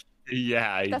 Really?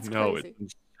 Yeah, I That's know crazy.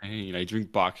 it's Dang, I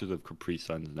drink boxes of Capri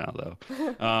Suns now, though.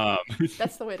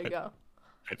 That's the way to go.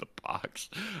 The box.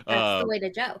 That's the way to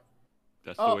Joe.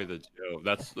 That's the way to Joe.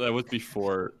 That was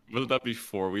before. Wasn't that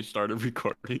before we started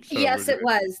recording? So Yes, it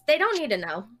was. They don't need to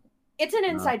know. It's an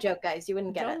inside joke, guys. You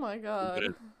wouldn't get it. Oh my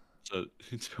god. So,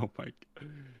 oh my.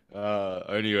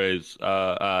 Anyways,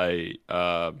 so I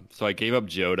gave up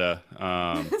Joda.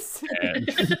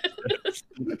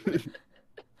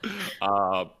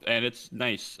 And it's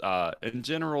nice. In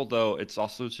general, though, it's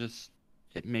also just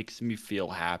it makes me feel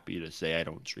happy to say I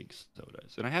don't drink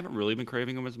sodas, and I haven't really been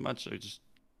craving them as much. I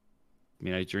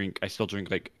still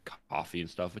drink like coffee and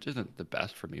stuff, which isn't the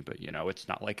best for me, but it's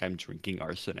not like I'm drinking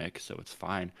arsenic, so it's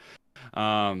fine.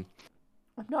 I'm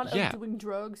not doing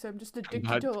drugs. I'm just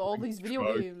addicted to all these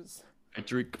video games. I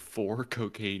drink 4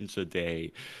 cocaines a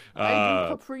day. I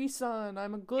drink Capri Sun.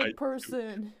 I'm a good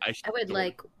person. I would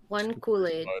like 1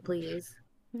 Kool-Aid, please.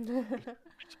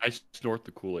 I snort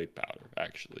the Kool-Aid powder,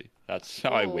 actually. That's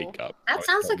how I wake up. That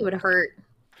sounds like it would hurt.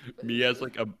 Me as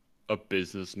like a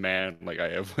businessman, like I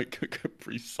have like a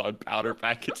Capri Sun powder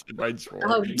packets in my drawer.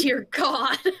 Oh dear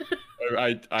God.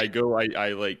 I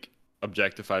like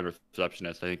objectify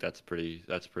receptionist. I think that's pretty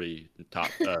top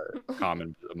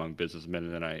common among businessmen,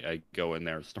 and then I go in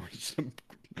there and snort some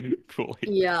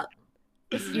Kool-Aid. Yeah.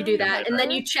 You do that, and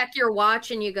then you check your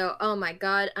watch and you go, oh my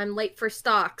God, I'm late for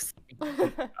stocks.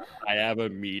 I have a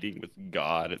meeting with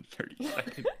God in 30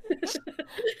 seconds.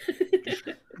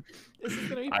 This is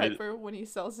gonna be Piper when he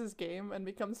sells his game and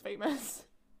becomes famous.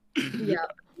 Yeah.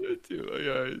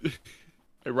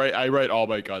 I write all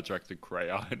my contracts in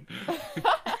crayon.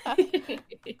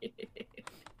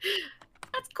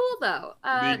 That's cool though.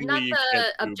 Not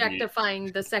the objectifying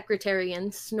the secretary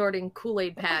and snorting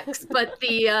Kool-Aid packs, but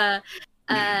the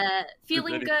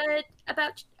feeling good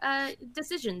about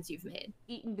decisions you've made.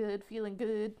 Eating good, feeling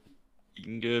good.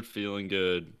 Eating good, feeling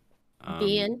good.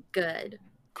 Being good.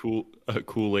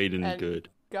 Kool-Aid and good.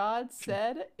 God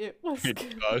said it was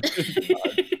good. God said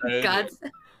it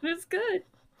was good.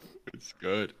 It's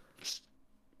good.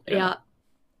 Yeah.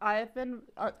 I've been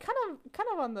kind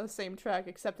of on the same track,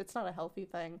 except it's not a healthy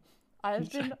thing.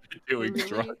 I've been doing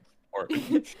drugs.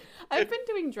 I've been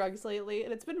doing drugs lately,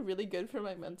 and it's been really good for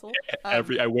my mental.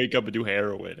 I wake up and do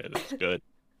heroin, and it's good.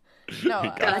 No,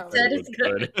 God said it's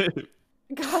good.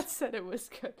 God said it was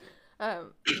good.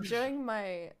 During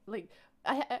my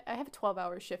I have a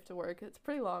 12-hour shift to work. It's a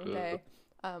pretty long day.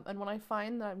 And when I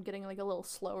find that I'm getting like a little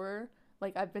slower,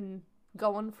 like I've been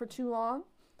going for too long,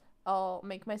 I'll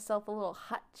make myself a little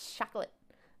hot chocolate.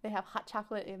 They have hot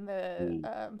chocolate in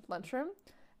the lunchroom,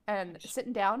 and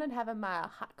sitting down and having my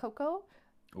hot cocoa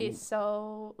is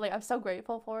so I'm so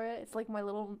grateful for it. It's like my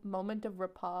little moment of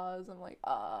repose. I'm like,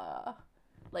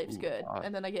 life's good,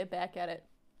 and then I get back at it.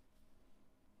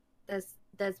 That's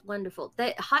wonderful.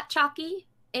 The hot chalky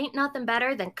ain't nothing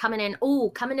better than coming in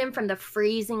from the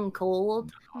freezing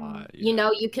cold.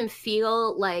 Yeah. You can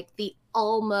feel like the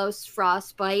almost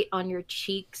frostbite on your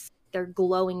cheeks. They're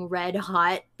glowing red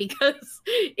hot because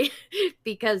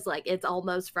like it's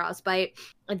almost frostbite,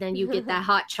 and then you get that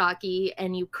hot chalky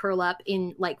and you curl up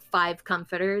in like 5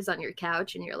 comforters on your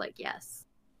couch and you're like, yes,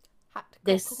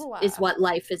 this is what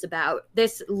life is about.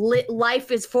 Life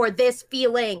is for this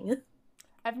feeling.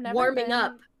 I've never warming been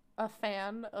up a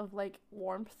fan of like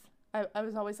warmth. I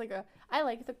was always like I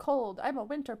like the cold. I'm a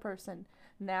winter person.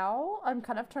 Now I'm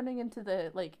kind of turning into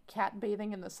the like cat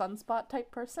bathing in the sunspot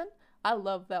type person. I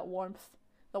love that warmth.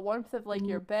 The warmth of like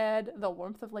your bed, the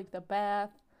warmth of like the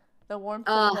bath, the warmth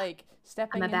of like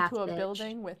stepping into a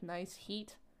building with nice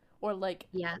heat, or like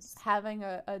having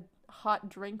a hot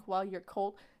drink while you're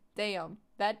cold. Damn,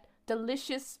 that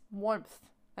delicious warmth.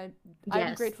 I'm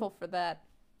grateful for that.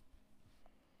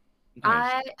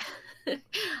 Nice.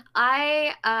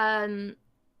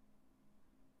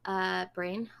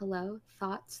 Brain, hello,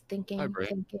 thoughts, thinking, Hi,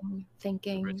 Brain.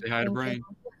 thinking. Say hi to Brain.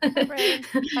 Hi, Brian.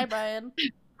 Hi, Brian.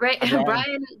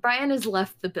 Brian has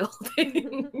left the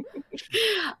building.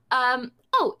 You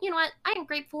know what? I am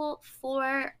grateful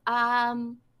for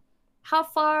how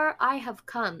far I have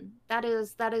come. That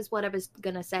is what I was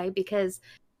gonna say, because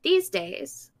these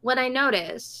days when I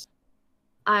notice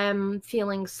I'm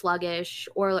feeling sluggish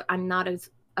or I'm not as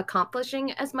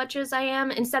accomplishing as much as I am,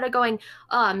 instead of going,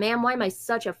 oh man, why am I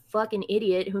such a fucking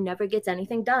idiot who never gets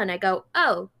anything done, I go,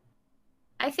 oh,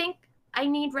 I think I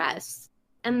need rest.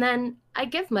 And then I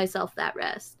give myself that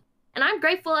rest. And I'm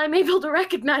grateful I'm able to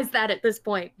recognize that at this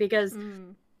point, because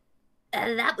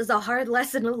that was a hard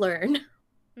lesson to learn.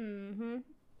 Mm-hmm.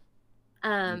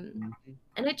 And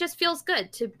it just feels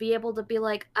good to be able to be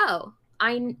like, oh,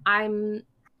 I'm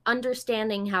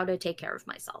understanding how to take care of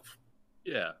myself.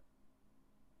 Yeah.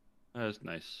 That's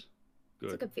nice.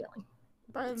 It's a Good. good feeling.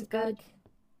 Brian's good. back.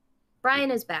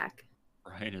 Brian is back.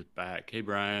 Brian is back. Hey,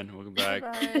 Brian. Welcome Hey, back.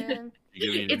 Brian.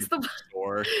 You give me It's the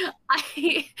store.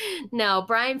 No,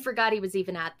 Brian forgot he was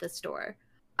even at the store.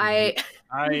 I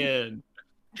Brian.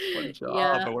 What job?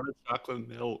 Yeah. I want a chocolate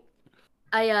milk.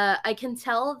 I can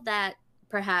tell that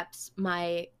perhaps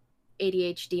my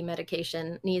ADHD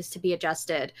medication needs to be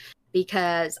adjusted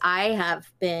because I have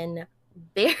been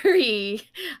very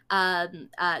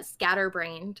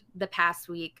scatterbrained the past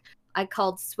week. I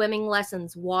called swimming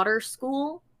lessons water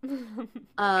school.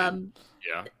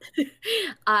 Yeah.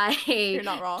 You're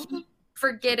not wrong. keep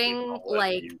forgetting,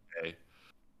 like,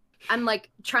 I'm like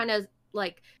trying to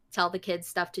like tell the kids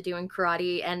stuff to do in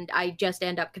karate, and I just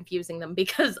end up confusing them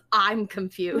because I'm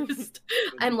confused.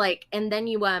 I'm like, and then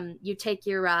you take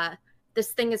your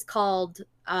this thing is called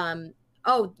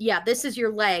oh yeah, this is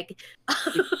your leg.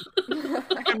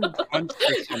 Freaking punch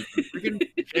or something. Freaking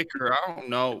kick her. I don't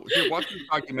know. Here, watch this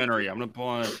documentary. I'm gonna pull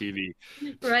on a TV.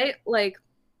 Right? Like,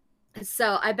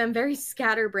 so I've been very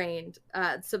scatterbrained.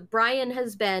 So Brian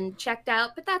has been checked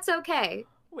out, but that's okay.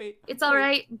 Wait. It's all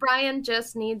right. Brian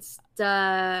just needs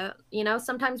to,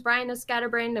 sometimes Brian is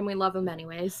scatterbrained and we love him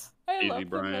anyways. I Easy, love the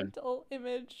Brian. mental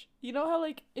image. You know how,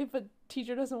 like, if a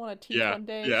teacher doesn't want to teach Yeah, one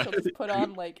day, yeah. she'll just put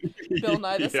on, like, Bill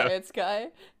Nye the Yeah. Science Guy?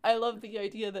 I love the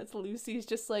idea that Lucy's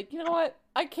just like, you know what?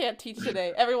 I can't teach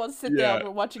today. Everyone sit Yeah. down.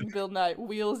 We're watching Bill Nye.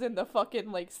 Wheels in the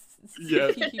fucking, like,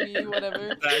 Yeah. CTV, whatever.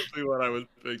 Exactly what I was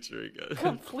picturing.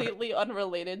 Completely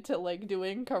unrelated to, like,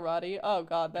 doing karate. Oh,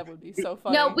 God, that would be so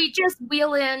funny. No, we just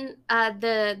wheel in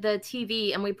the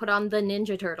TV and we put on the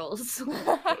Ninja Turtles.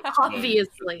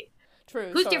 Obviously. True.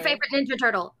 Who's sorry. your favorite Ninja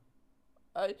Turtle?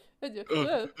 A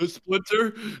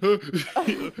splinter?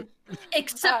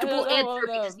 Acceptable I don't answer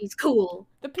know. because he's cool.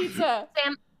 The pizza.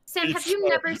 Sam, have you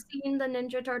never seen the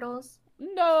Ninja Turtles?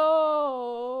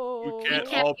 No. We can't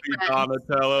can't all be be friends.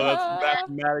 Donatello. That's Ah.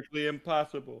 mathematically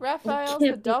impossible. Raphael's can't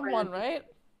the be dumb friends. one, right?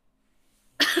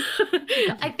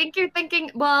 I think you're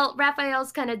thinking, well,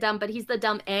 Raphael's kind of dumb, but he's the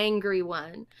dumb angry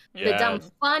one. The dumb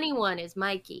Yes. funny one is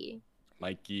Mikey.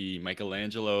 Mikey,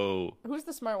 Michelangelo, Who's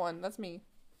the smart one? That's me.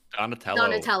 Donatello.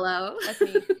 Donatello. That's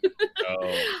me.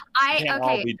 No. Can't all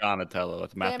Okay, be Donatello.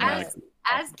 That's Damn it. mathematically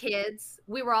as kids,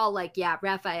 we were all like, yeah,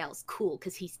 Raphael's cool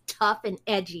because he's tough and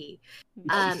edgy.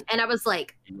 And I was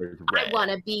like, impossible. I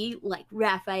want to be like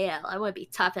Raphael. I want to be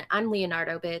tough. And I'm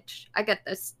Leonardo, bitch. I got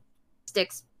the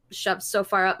sticks shoved so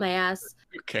far up my ass.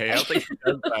 Okay, I don't think he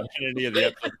does that in any of the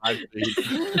episodes I've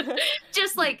seen.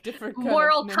 Just like Different kind of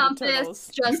moral Ninja compass,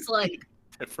 Turtles. just like,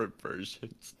 Different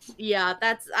versions. yeah,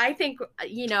 I think,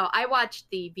 I watched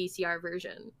the VCR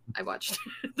version. I watched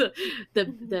the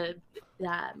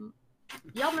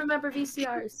y'all remember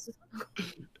VCRs?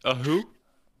 Who?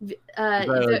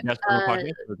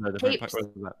 tapes.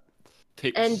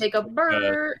 Tapes. And they go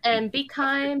brr and be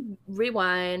kind,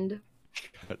 rewind.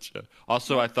 Gotcha.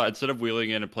 Also, I thought instead of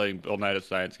wheeling in and playing Bill Nye the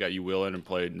Science Guy, you wheel in and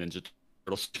play Ninja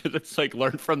Turtles. It's like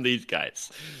learn from these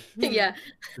guys. Yeah.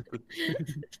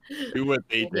 Do what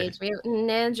they did. Teenage Mutant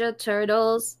Ninja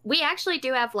Turtles. We actually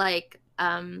do have like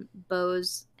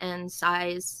bows and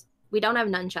sais. We don't have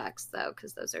nunchucks though,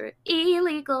 because those are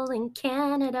illegal in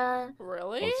Canada.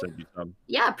 Really? I'll send you some.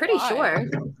 Yeah, pretty Why? sure.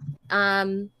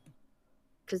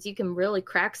 Because you can really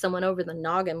crack someone over the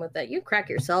noggin with that. You crack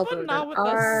yourself But over not with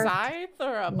a scythe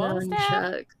or a bow stab?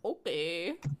 nunchuck. Okay.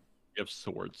 You have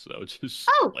swords though. Just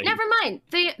Oh, like, never mind.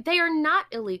 They are not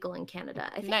illegal in Canada.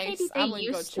 I think Nice. maybe I'm they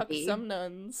gonna go used to chuck be. some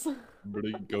nuns.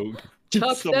 really go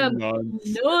Chuck some them.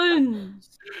 nuns. Nuns.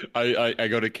 I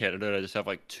go to Canada and I just have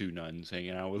like two nuns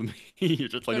hanging out with me. You're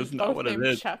just like, They're that's not both what it named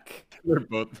is. Chuck. They're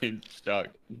both named Chuck.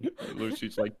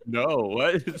 Lucy's like, no,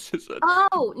 what? It's just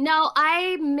Oh, no,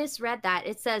 I misread that.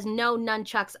 It says no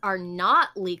nunchucks are not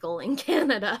legal in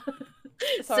Canada.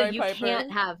 So Sorry, you Piper.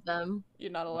 can't have them.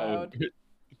 You're not allowed.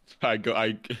 I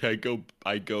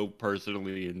go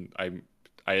personally and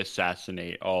I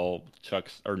assassinate all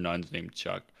Chucks or nuns named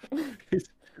Chuck.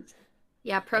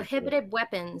 Yeah, prohibited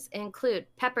weapons include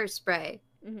pepper spray,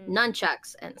 Mhm.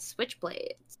 nunchucks, and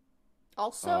switchblades.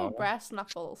 Also, brass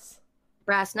knuckles.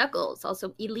 Brass knuckles,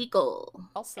 also illegal. I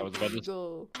Also, was about to-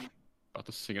 legal. About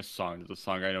to sing a song. There's a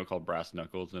song I know called Brass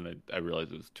Knuckles, and I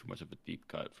realized it was too much of a deep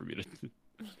cut for me to.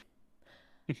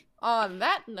 On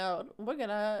that note, we're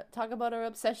gonna talk about our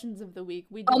obsessions of the week.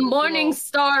 We do A this morning little-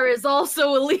 star is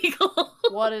also illegal.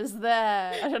 What is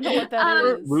that? I don't know what that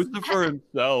is. Lucifer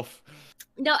himself.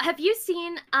 No, have you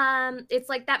seen it's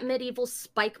like that medieval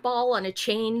spike ball on a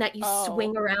chain that you Oh.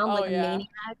 swing around Oh, like yeah. a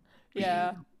maniac?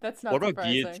 Yeah, that's not What about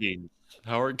surprising. guillotines?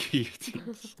 How are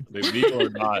guillotines? They legal or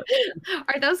not?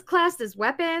 Are those classed as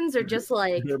weapons or just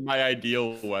like? They're my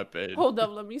ideal weapon. Hold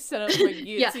up, let me set up my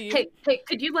Yeah. guillotine. Hey,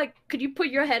 could you put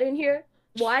your head in here?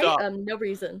 Why? Stop. No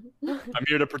reason. I'm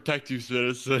here to protect you,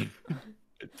 citizen.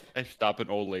 I stop an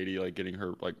old lady like getting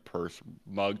her like purse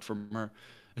mugged from her.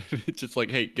 It's just like,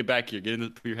 hey, get back here,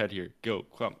 put your head here, go,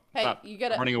 come, Hey, stop. you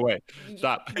gotta. I'm running away. you-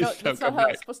 Stop. No, Stop, that's not come how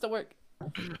back. it's supposed to work.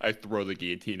 I throw the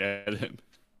guillotine at him.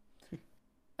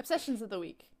 Obsessions of the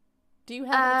week. Do you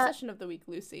have an obsession of the week,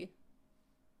 Lucy?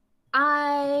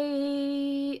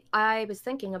 I was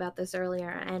thinking about this earlier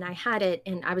and I had it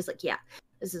and I was like, yeah,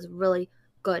 this is a really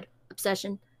good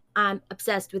obsession. I'm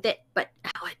obsessed with it, but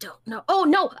now I don't know. Oh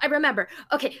no, I remember.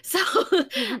 Okay, so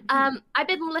I've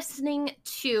been listening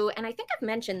to, and I think I've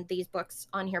mentioned these books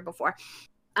on here before.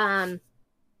 I've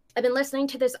been listening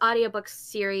to this audiobook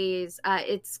series.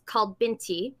 It's called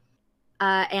Binti.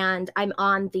 And I'm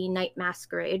on The Night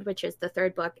Masquerade, which is the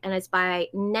third book, and it's by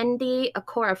Nendi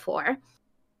Okorafor.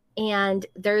 And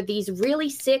they're these really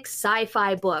sick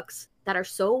sci-fi books that are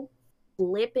so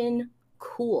flippin'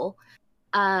 cool.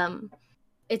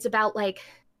 It's about like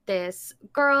this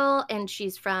girl, and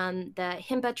she's from the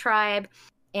Himba tribe,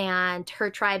 and her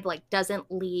tribe like doesn't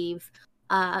leave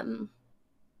Earth,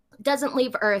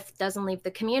 doesn't leave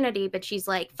the community, but she's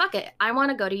like, fuck it, I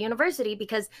want to go to university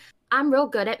because I'm real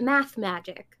good at math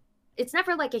magic. It's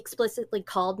never like explicitly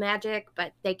called magic,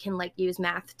 but they can like use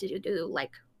math to do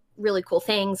like really cool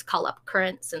things, call up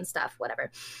currents and stuff, whatever.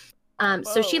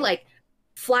 So she Whoa. like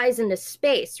flies into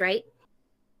space, right?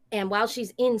 And while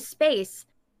she's in space,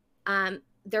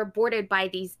 they're boarded by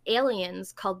these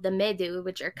aliens called the Medu,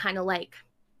 which are kind of like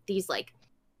these like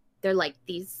they're like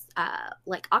these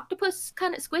like octopus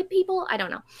kind of squid people. I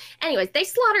don't know. Anyways, they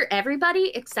slaughter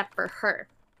everybody except for her.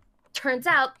 Turns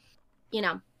out, you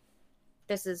know,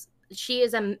 she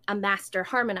is a master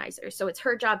harmonizer, so it's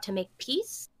her job to make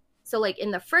peace. So like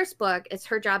in the first book, it's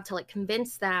her job to like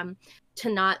convince them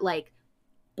to not like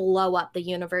blow up the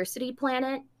university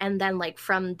planet, and then like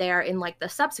from there in like the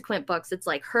subsequent books, it's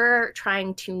like her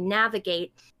trying to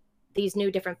navigate these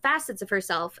new different facets of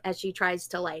herself as she tries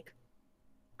to like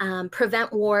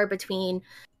prevent war between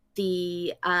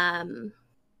the Kurdu,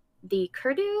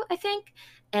 I think,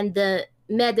 and the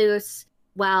Medus,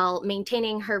 while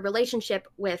maintaining her relationship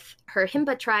with her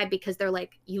Himba tribe, because they're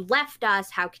like, you left us,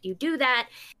 how could you do that?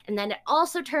 And then it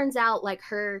also turns out like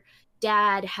her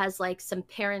dad has like some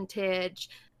parentage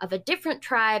of a different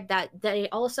tribe that they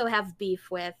also have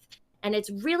beef with. And it's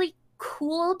really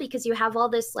cool because you have all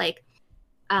this like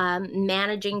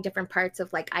managing different parts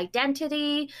of like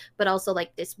identity, but also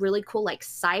like this really cool like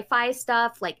sci-fi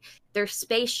stuff. Like their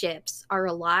spaceships are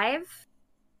alive.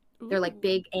 They're like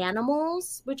big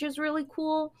animals, which is really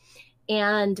cool.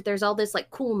 And there's all this like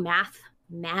cool math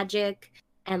magic,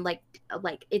 and like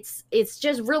it's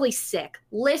just really sick.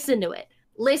 Listen to it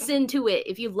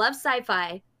if you love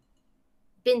sci-fi.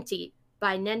 Binti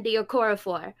by Nendi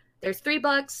Okorafor. There's 3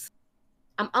 books.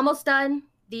 I'm almost done.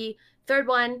 The third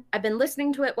one, I've been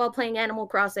listening to it while playing Animal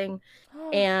Crossing,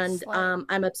 and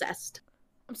I'm obsessed.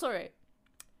 I'm sorry.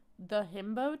 The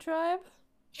Himbo tribe?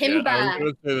 Himba. Yeah, I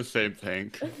was gonna say the same thing.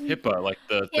 HIPAA, like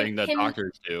the thing that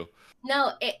doctors do.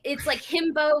 No, it's like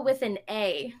himbo with an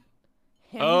A.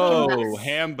 Oh, Himbo.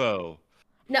 Hambo.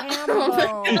 No.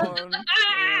 Hambone.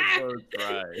 Hambo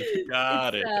tribe.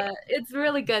 Got it. It's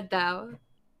really good though.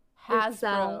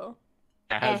 Hasbro.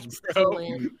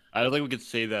 Excellent. I don't think we could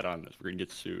say that on this. We're gonna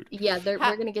get sued. Yeah, we're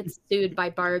gonna get sued by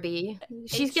Barbie.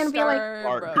 She's gonna be like,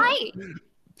 Starbro. "Hi,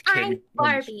 I'm Can-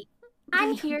 Barbie.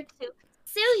 I'm here to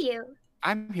sue you.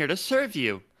 I'm here to serve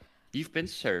you. You've been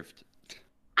served.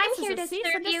 I'm This is here a to cease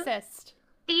serve and you desist.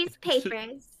 these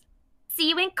papers. See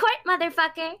you in court,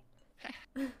 motherfucker."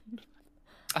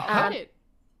 Alright.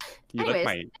 You like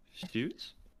my anyways.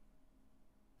 shoes?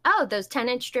 Oh, those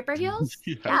 10-inch stripper heels?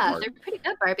 Yeah, Mark. they're pretty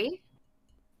good, Barbie.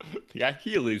 Yeah,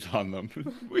 Heelys on them.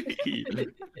 Wee.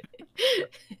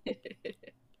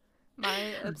 My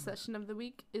obsession of the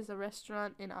week is a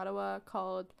restaurant in Ottawa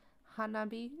called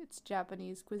Hanabi. It's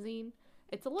Japanese cuisine.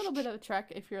 It's a little bit of a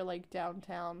trek if you're like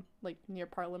downtown, like near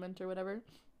Parliament or whatever.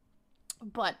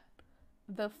 But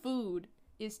the food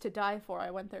is to die for.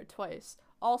 I went there twice.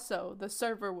 Also, the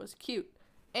server was cute,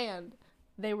 and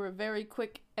they were very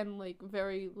quick and like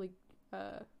very like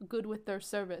good with their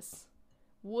service.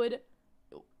 Would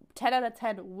 10 out of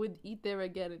 10 would eat there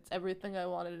again. It's everything I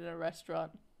wanted in a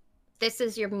restaurant. This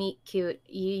is your meet cute.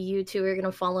 You two are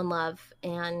gonna fall in love,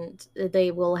 and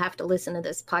they will have to listen to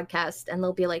this podcast, and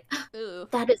they'll be like, Ugh.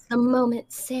 "That is the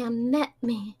moment Sam met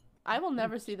me." I will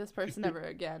never see this person ever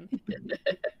again.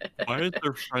 Why is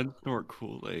their friend snort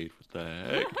Kool-Aid? What the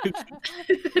heck?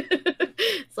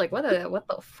 It's like, what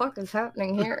the fuck is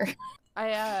happening here?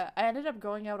 I ended up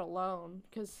going out alone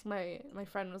because my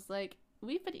friend was like,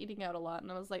 we've been eating out a lot,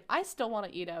 and I was like, I still want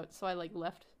to eat out, so I like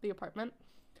left the apartment.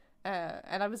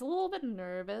 And I was a little bit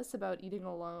nervous about eating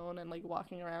alone and like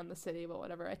walking around the city, but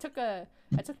whatever. I took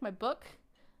my book,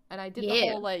 and I did the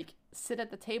Yeah. whole like sit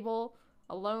at the table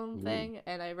alone thing,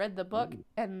 and I read the book,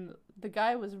 and the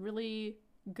guy was really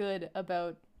good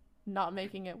about not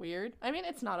making it weird. I mean,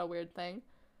 it's not a weird thing,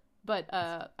 but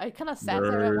I kind of sat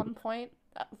there at Nerd. one point.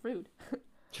 Rude.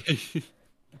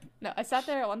 No, I sat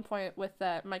there at one point with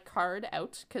my card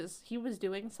out because he was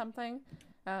doing something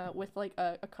with like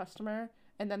a customer,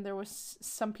 and then there was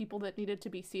some people that needed to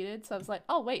be seated, so I was like,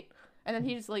 oh wait, and then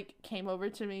he just like came over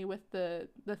to me with the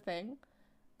thing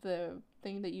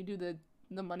that you do the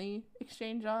money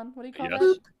exchange on. What do you call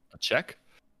Yes. A check?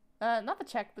 that? Not the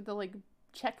check, but the like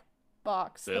check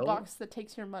box, the Bill? box that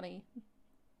takes your money.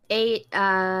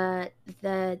 The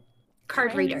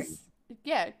card reader.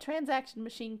 Yeah, transaction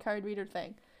machine card reader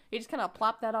thing. He just kind of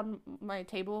plopped that on my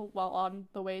table while on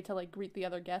the way to like greet the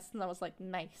other guests, and I was like,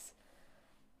 nice.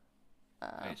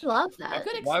 Nice. Love that.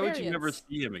 Good Why would you never experience.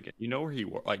 see him again? You know where he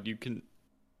was. Like, you can.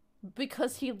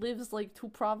 Because he lives like 2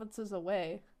 provinces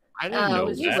away. I Oh, didn't I know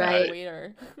was you're just that. a right.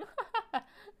 waiter.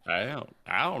 I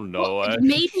don't know. Well,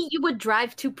 maybe you would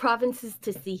drive 2 provinces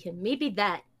to see him. Maybe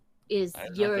that is I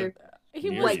don't your. He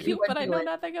Near was you. cute, but I know Doing.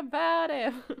 nothing about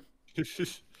him.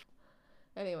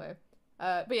 Anyway,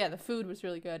 but yeah, the food was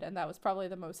really good, and that was probably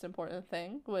the most important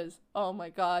thing. Was, oh my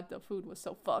god, the food was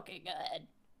so fucking good,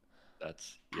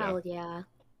 That's Hell yeah.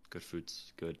 good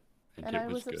food's good, and and it I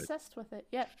was good. obsessed with it.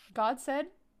 Yeah, God said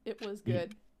it was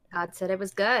good. God said it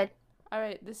was good. All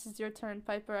right, this is your turn,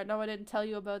 Piper. I know I didn't tell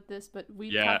you about this, but we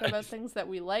Yeah. talk about things that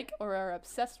we like or are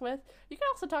obsessed with. You can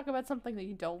also talk about something that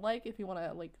you don't like if you want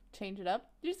to like change it up.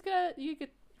 You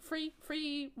get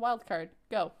free wild card.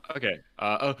 Go. Okay.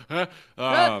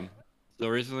 So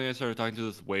recently I started talking to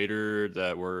this waiter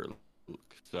that we're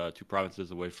 2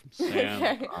 provinces away from Sam.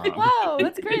 Okay. Wow,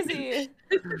 that's crazy.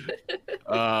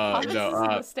 Provinces No. in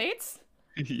the States?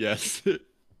 Yes.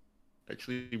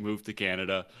 Actually moved to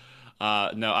Canada.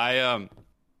 No,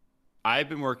 I've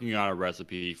been working on a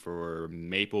recipe for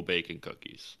maple bacon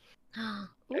cookies.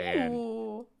 And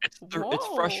Ooh. It's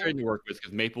frustrating to work with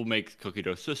because maple makes cookie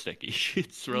dough so sticky.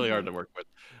 It's really hard to work with.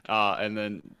 And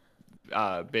then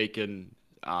bacon.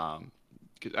 'Cause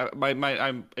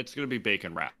it's gonna be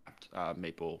bacon wrapped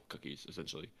maple cookies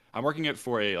essentially. I'm working it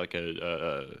for a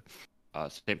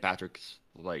St. Patrick's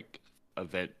like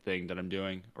event thing that I'm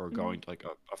doing, or going to like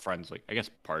a friend's, like, I guess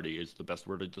party is the best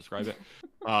word to describe it.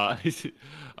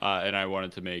 And I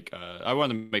wanted to make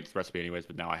this recipe anyways,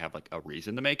 but now I have like a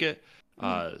reason to make it.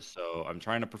 So I'm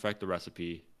trying to perfect the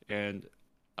recipe, and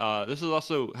this is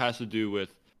also has to do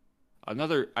with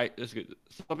this is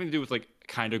something to do with like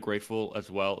kind of grateful as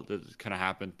well. This kind of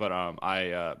happened, but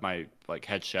my like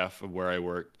head chef of where I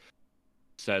worked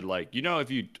said, like, if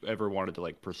you ever wanted to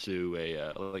like pursue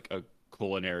a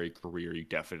culinary career, you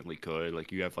definitely could.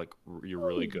 Like, you're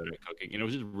really good at cooking, and it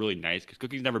was just really nice because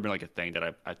cooking's never been like a thing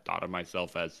that I thought of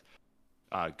myself as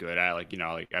good at. Like,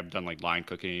 like I've done like line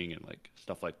cooking and like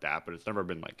stuff like that, but it's never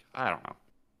been like, I don't know,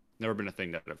 never been a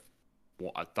thing that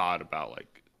I thought about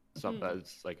like something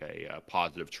that's like a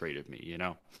positive trait of me,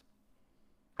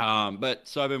 But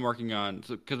so I've been working on,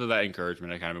 so because of that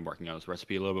encouragement, I kind of been working on this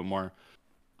recipe a little bit more,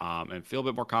 and feel a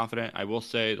bit more confident. I will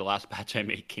say the last batch I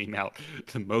made came out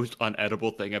the most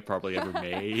unedible thing I've probably ever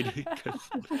made, because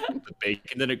the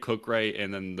bacon didn't cook right,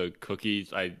 and then the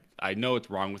cookies, I know it's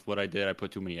wrong with what I did. I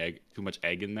put too much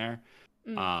egg in there,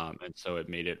 and so it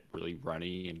made it really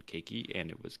runny and cakey,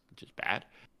 and it was just bad.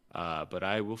 But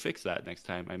I will fix that next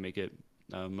time I make it,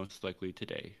 most likely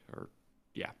today, or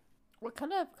yeah. What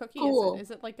kind of cookie Cool. is it?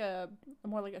 Is it like a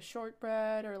more like a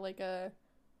shortbread, or like a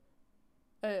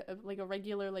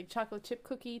regular like chocolate chip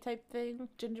cookie type thing?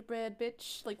 Gingerbread,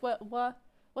 bitch. Like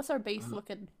what's our base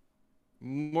looking?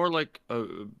 More like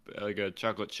a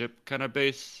chocolate chip kind of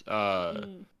base, but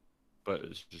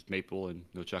it's just maple and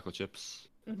no chocolate chips.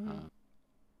 And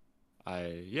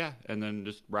then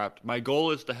just wrapped. My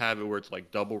goal is to have it where it's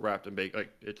like double wrapped and baked.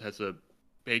 Like, it has a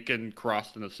bacon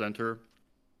crust in the center,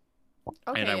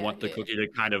 Okay, and I yeah, want the yeah. cookie to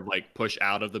kind of like push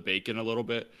out of the bacon a little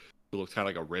bit. It looks kind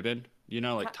of like a ribbon,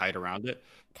 like tied around it.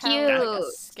 Kind of like a Cute.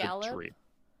 The scallop. dream.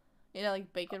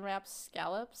 Like bacon wrapped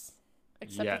scallops,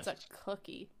 except it's a Yes.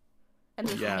 cookie, and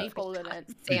there's Yeah. maple in it.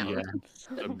 Sound. Yes,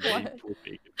 a What? maple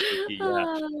bacon cookie. Yeah.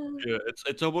 Ah. Yeah,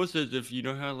 it's almost as if,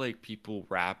 how like people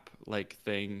wrap like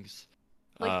things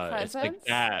It's like presents?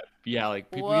 that. Yeah, like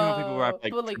people, you know, how people wrap Whoa.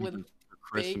 like But like with presents for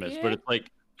Christmas, but bacon? it's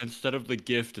like instead of the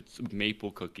gift, it's a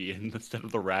maple cookie, and instead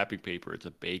of the wrapping paper, it's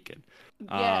a bacon.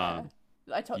 Yeah. Um,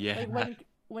 I told yeah, like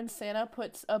when Santa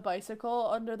puts a bicycle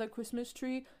under the Christmas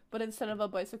tree, but instead of a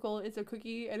bicycle, it's a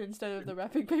cookie, and instead of the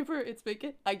wrapping paper, it's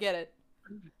bacon. I get it.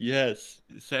 yes.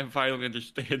 Sam finally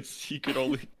understands he could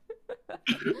only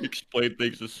explain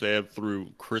things to Sam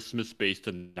through Christmas-based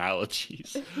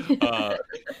analogies. Uh,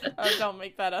 Oh, don't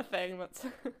make that a thing. That's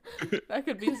that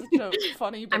could be such a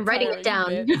funny but I'm writing it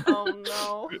tiring down. bit. Oh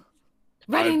no.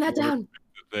 Writing I that promise, down.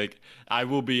 like I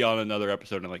will be on another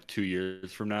episode in like 2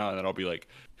 years from now, and then I'll be like,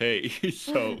 "Hey,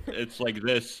 so it's like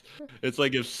this. It's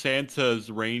like if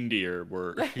Santa's reindeer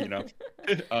were, you know."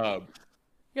 Um,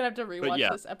 You're gonna have to but rewatch yeah,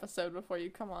 this episode before you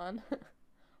come on.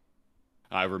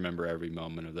 I remember every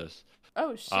moment of this.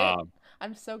 Oh shit. Um,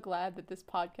 I'm so glad that this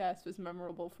podcast was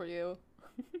memorable for you.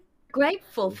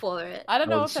 Grateful for it. I don't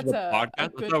know if this is that's a podcast. a I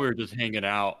good thought we were just hanging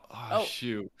out. Oh Oh,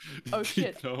 shoot! oh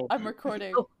shit. No, I'm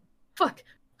recording. Oh, fuck.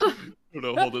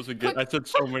 no, hold this again. Quick. I said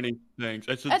so many things.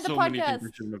 I said End the so many things I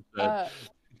podcast. shouldn't have said.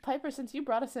 Piper, since you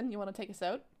brought us in, you want to take us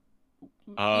out?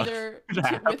 Uh, Either with a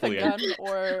happily, gun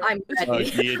or I'm ready.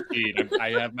 guillotine. I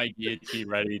have my guillotine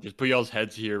ready. Just put y'all's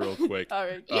heads here real quick. All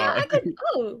right. Yeah, I could.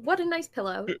 Oh, what a nice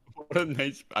pillow. What a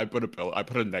nice. I put a pillow. I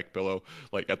put a neck pillow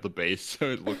like at the base so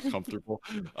it looks comfortable.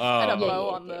 And a Yeah, bow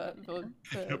yeah. on the A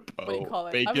what do you bow. call it?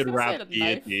 I was Bacon gonna say wrapped a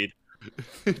knife. guillotine.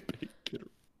 Bacon.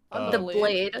 On The the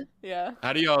blade. Yeah.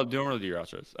 How do y'all doing with your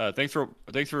outros? Thanks for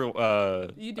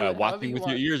You do it however watching you with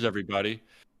want. your ears, everybody.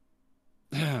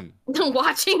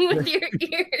 Watching with your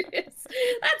ears.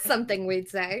 That's something we'd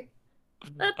say.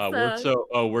 That's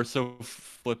we're so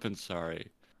flippin' sorry.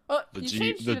 Oh, The you G-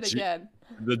 changed the it G- again.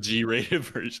 The G-rated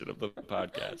version of the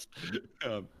podcast.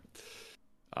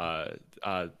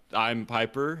 I'm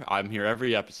Piper. I'm here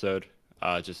every episode,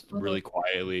 just really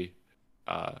quietly.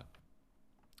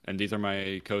 And these are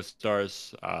my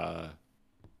co-stars,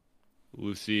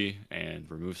 Lucy and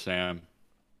Remove Sam.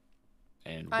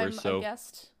 And we're I'm so a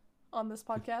guest on this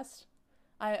podcast.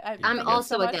 I'm thank you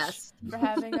also so a much guest. for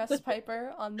having us,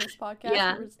 Piper, on this podcast.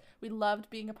 Yeah. We loved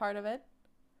being a part of it.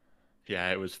 yeah,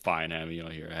 it was fine having you all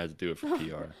here. I had to do it for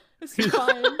PR. It's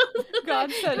fine.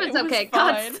 God said it was okay.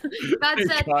 fine. God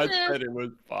said, God eh. said it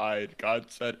was fine. God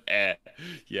said, eh.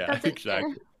 Yeah, God said,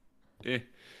 exactly. Eh.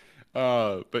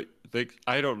 But thanks.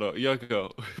 I don't know.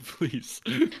 Yoko, please.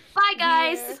 Bye,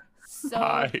 guys. We're so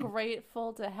Bye.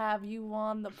 grateful to have you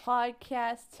on the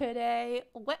podcast today.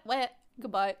 Wet.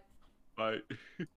 Goodbye. Bye.